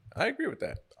character. I agree with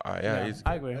that. Yeah, he's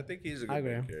I agree. I think he's a I good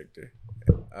main agree. character.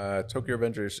 Tokyo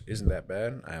Revengers isn't that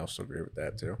bad. I also agree with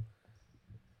that too.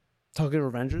 Tokyo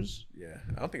Revengers? Yeah,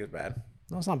 I don't think it's bad.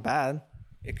 No, it's not bad.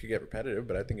 It could get repetitive,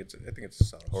 but I think it's a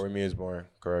solid. Horimi is boring.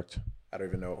 Correct. I don't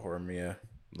even know what Horimiya.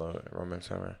 Love it. Romance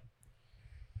Summer.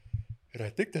 And I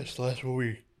think that's the last one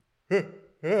we.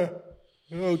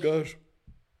 Oh gosh.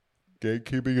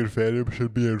 Gatekeeping and fandom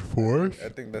should be enforced. I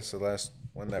think that's the last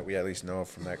one that we at least know of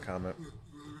from that comment.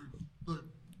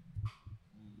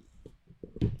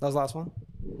 That was the last one?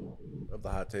 Of the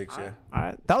hot takes, yeah. All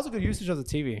right. That was a good usage of the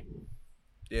TV.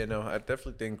 Yeah, no, I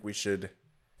definitely think we could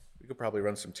probably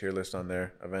run some tier list on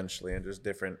there eventually and just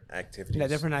different activities. Yeah,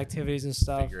 different activities and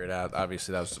stuff. Figure it out.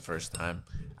 Obviously, that was the first time.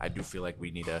 I do feel like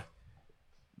we need to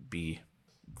be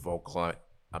vocal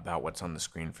about what's on the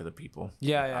screen for the people.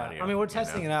 Yeah, yeah. Audio, I mean, we're you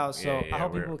testing know? it out, so Yeah, I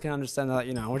hope we're- people can understand that.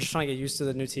 We're just trying to get used to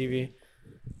the new TV.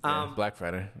 Yeah, Black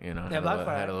Friday, Black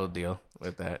Friday. had a little deal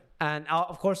with that. And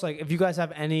of course, like if you guys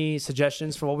have any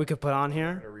suggestions for what we could put on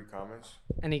here, Read comments.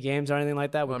 any games or anything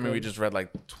like that, Well, I mean, we just read like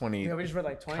 20 we just read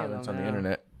like 20 comments of on them, the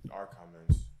internet. Our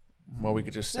comments. Well, we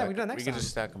could just Yeah, stack, we can do it next we could time.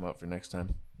 just stack them up for next time.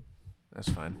 That's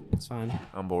fine. It's fine.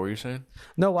 What were you saying?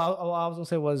 No, what I was gonna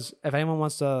say was if anyone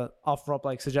wants to offer up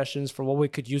like suggestions for what we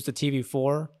could use the TV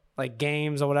for, like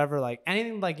games or whatever, like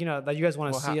anything like that you guys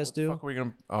want to see us what the do. fuck are we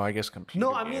gonna? Oh, I guess computer.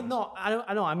 No, I mean games. no,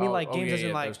 I know. I mean like games yeah, as in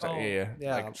yeah, like those type-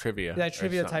 yeah, like trivia. yeah, or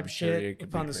trivia type something. shit. Trivia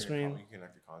could Put on be the great. screen. You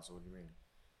connect the console. What do you mean?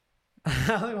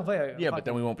 I don't even play it. Yeah, but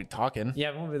then we won't be talking.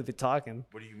 Yeah, we won't really be talking.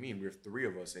 What do you mean? We're 3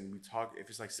 of us and we talk. If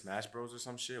it's like Smash Bros or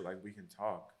some shit, like we can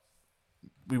talk.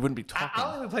 We wouldn't be I talking.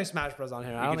 don't even play Smash Bros on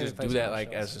here. I We don't could even just play do that Smash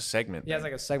like Bros. as a segment. Yeah, it's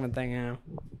like a segment thing. Yeah. Like,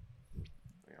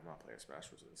 I'm not playing Smash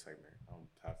Bros in a segment. I don't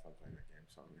have fun playing that game.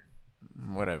 So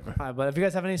Whatever. All right, but if you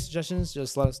guys have any suggestions,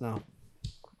 just let us know.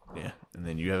 Yeah. And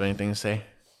then you have anything to say?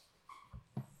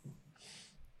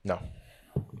 no.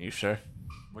 You sure?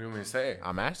 What do you want me to say?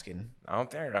 I'm asking. I don't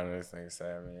think I got anything to say.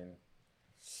 I mean,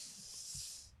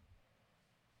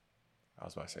 I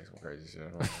was about to say some crazy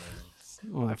shit.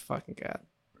 Oh my fucking god.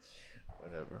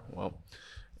 Whatever. Well,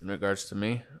 in regards to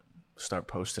me, start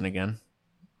posting again.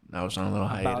 I was on a little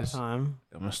About hiatus. time.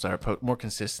 I'm gonna start more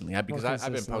consistently because I've been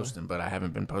consistently. posting, but I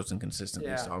haven't been posting consistently,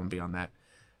 Yeah. so I'm gonna be on that.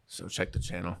 So check the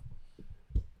channel.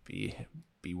 Be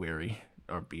wary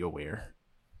or be aware.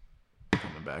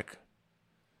 Coming back,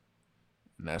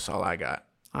 and that's all I got.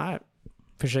 All right.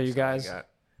 Appreciate you That's all guys. I got.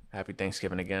 Happy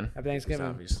Thanksgiving again. Happy Thanksgiving. 'Cause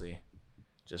obviously,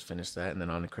 just finished that, and then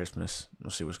on to Christmas.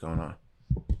 We'll see what's going on.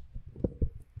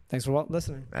 Thanks for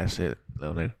listening. That's it,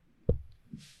 little dude.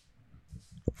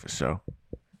 For sure.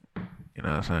 You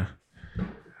know what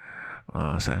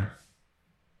I'm saying?